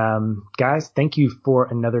 And guys, thank you for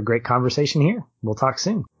another great conversation here. We'll talk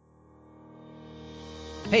soon.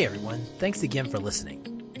 Hey everyone, thanks again for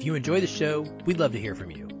listening. If you enjoy the show, we'd love to hear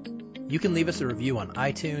from you. You can leave us a review on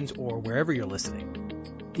iTunes or wherever you're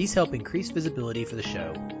listening. These help increase visibility for the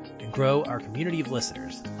show and grow our community of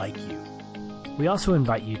listeners like you. We also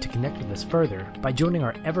invite you to connect with us further by joining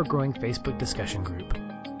our ever-growing Facebook discussion group.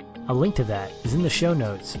 A link to that is in the show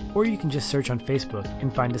notes, or you can just search on Facebook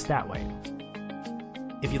and find us that way.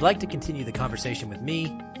 If you'd like to continue the conversation with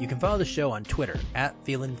me, you can follow the show on Twitter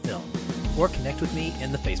 @FeelinFilm, or connect with me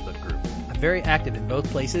in the Facebook group. I'm very active in both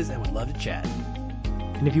places and would love to chat.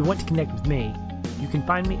 And if you want to connect with me, you can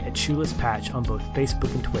find me at Shoeless Patch on both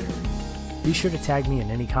Facebook and Twitter. Be sure to tag me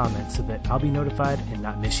in any comments so that I'll be notified and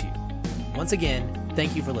not miss you. Once again,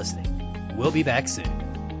 thank you for listening. We'll be back soon.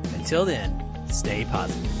 Until then, stay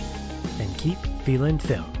positive. And keep feeling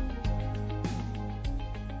film.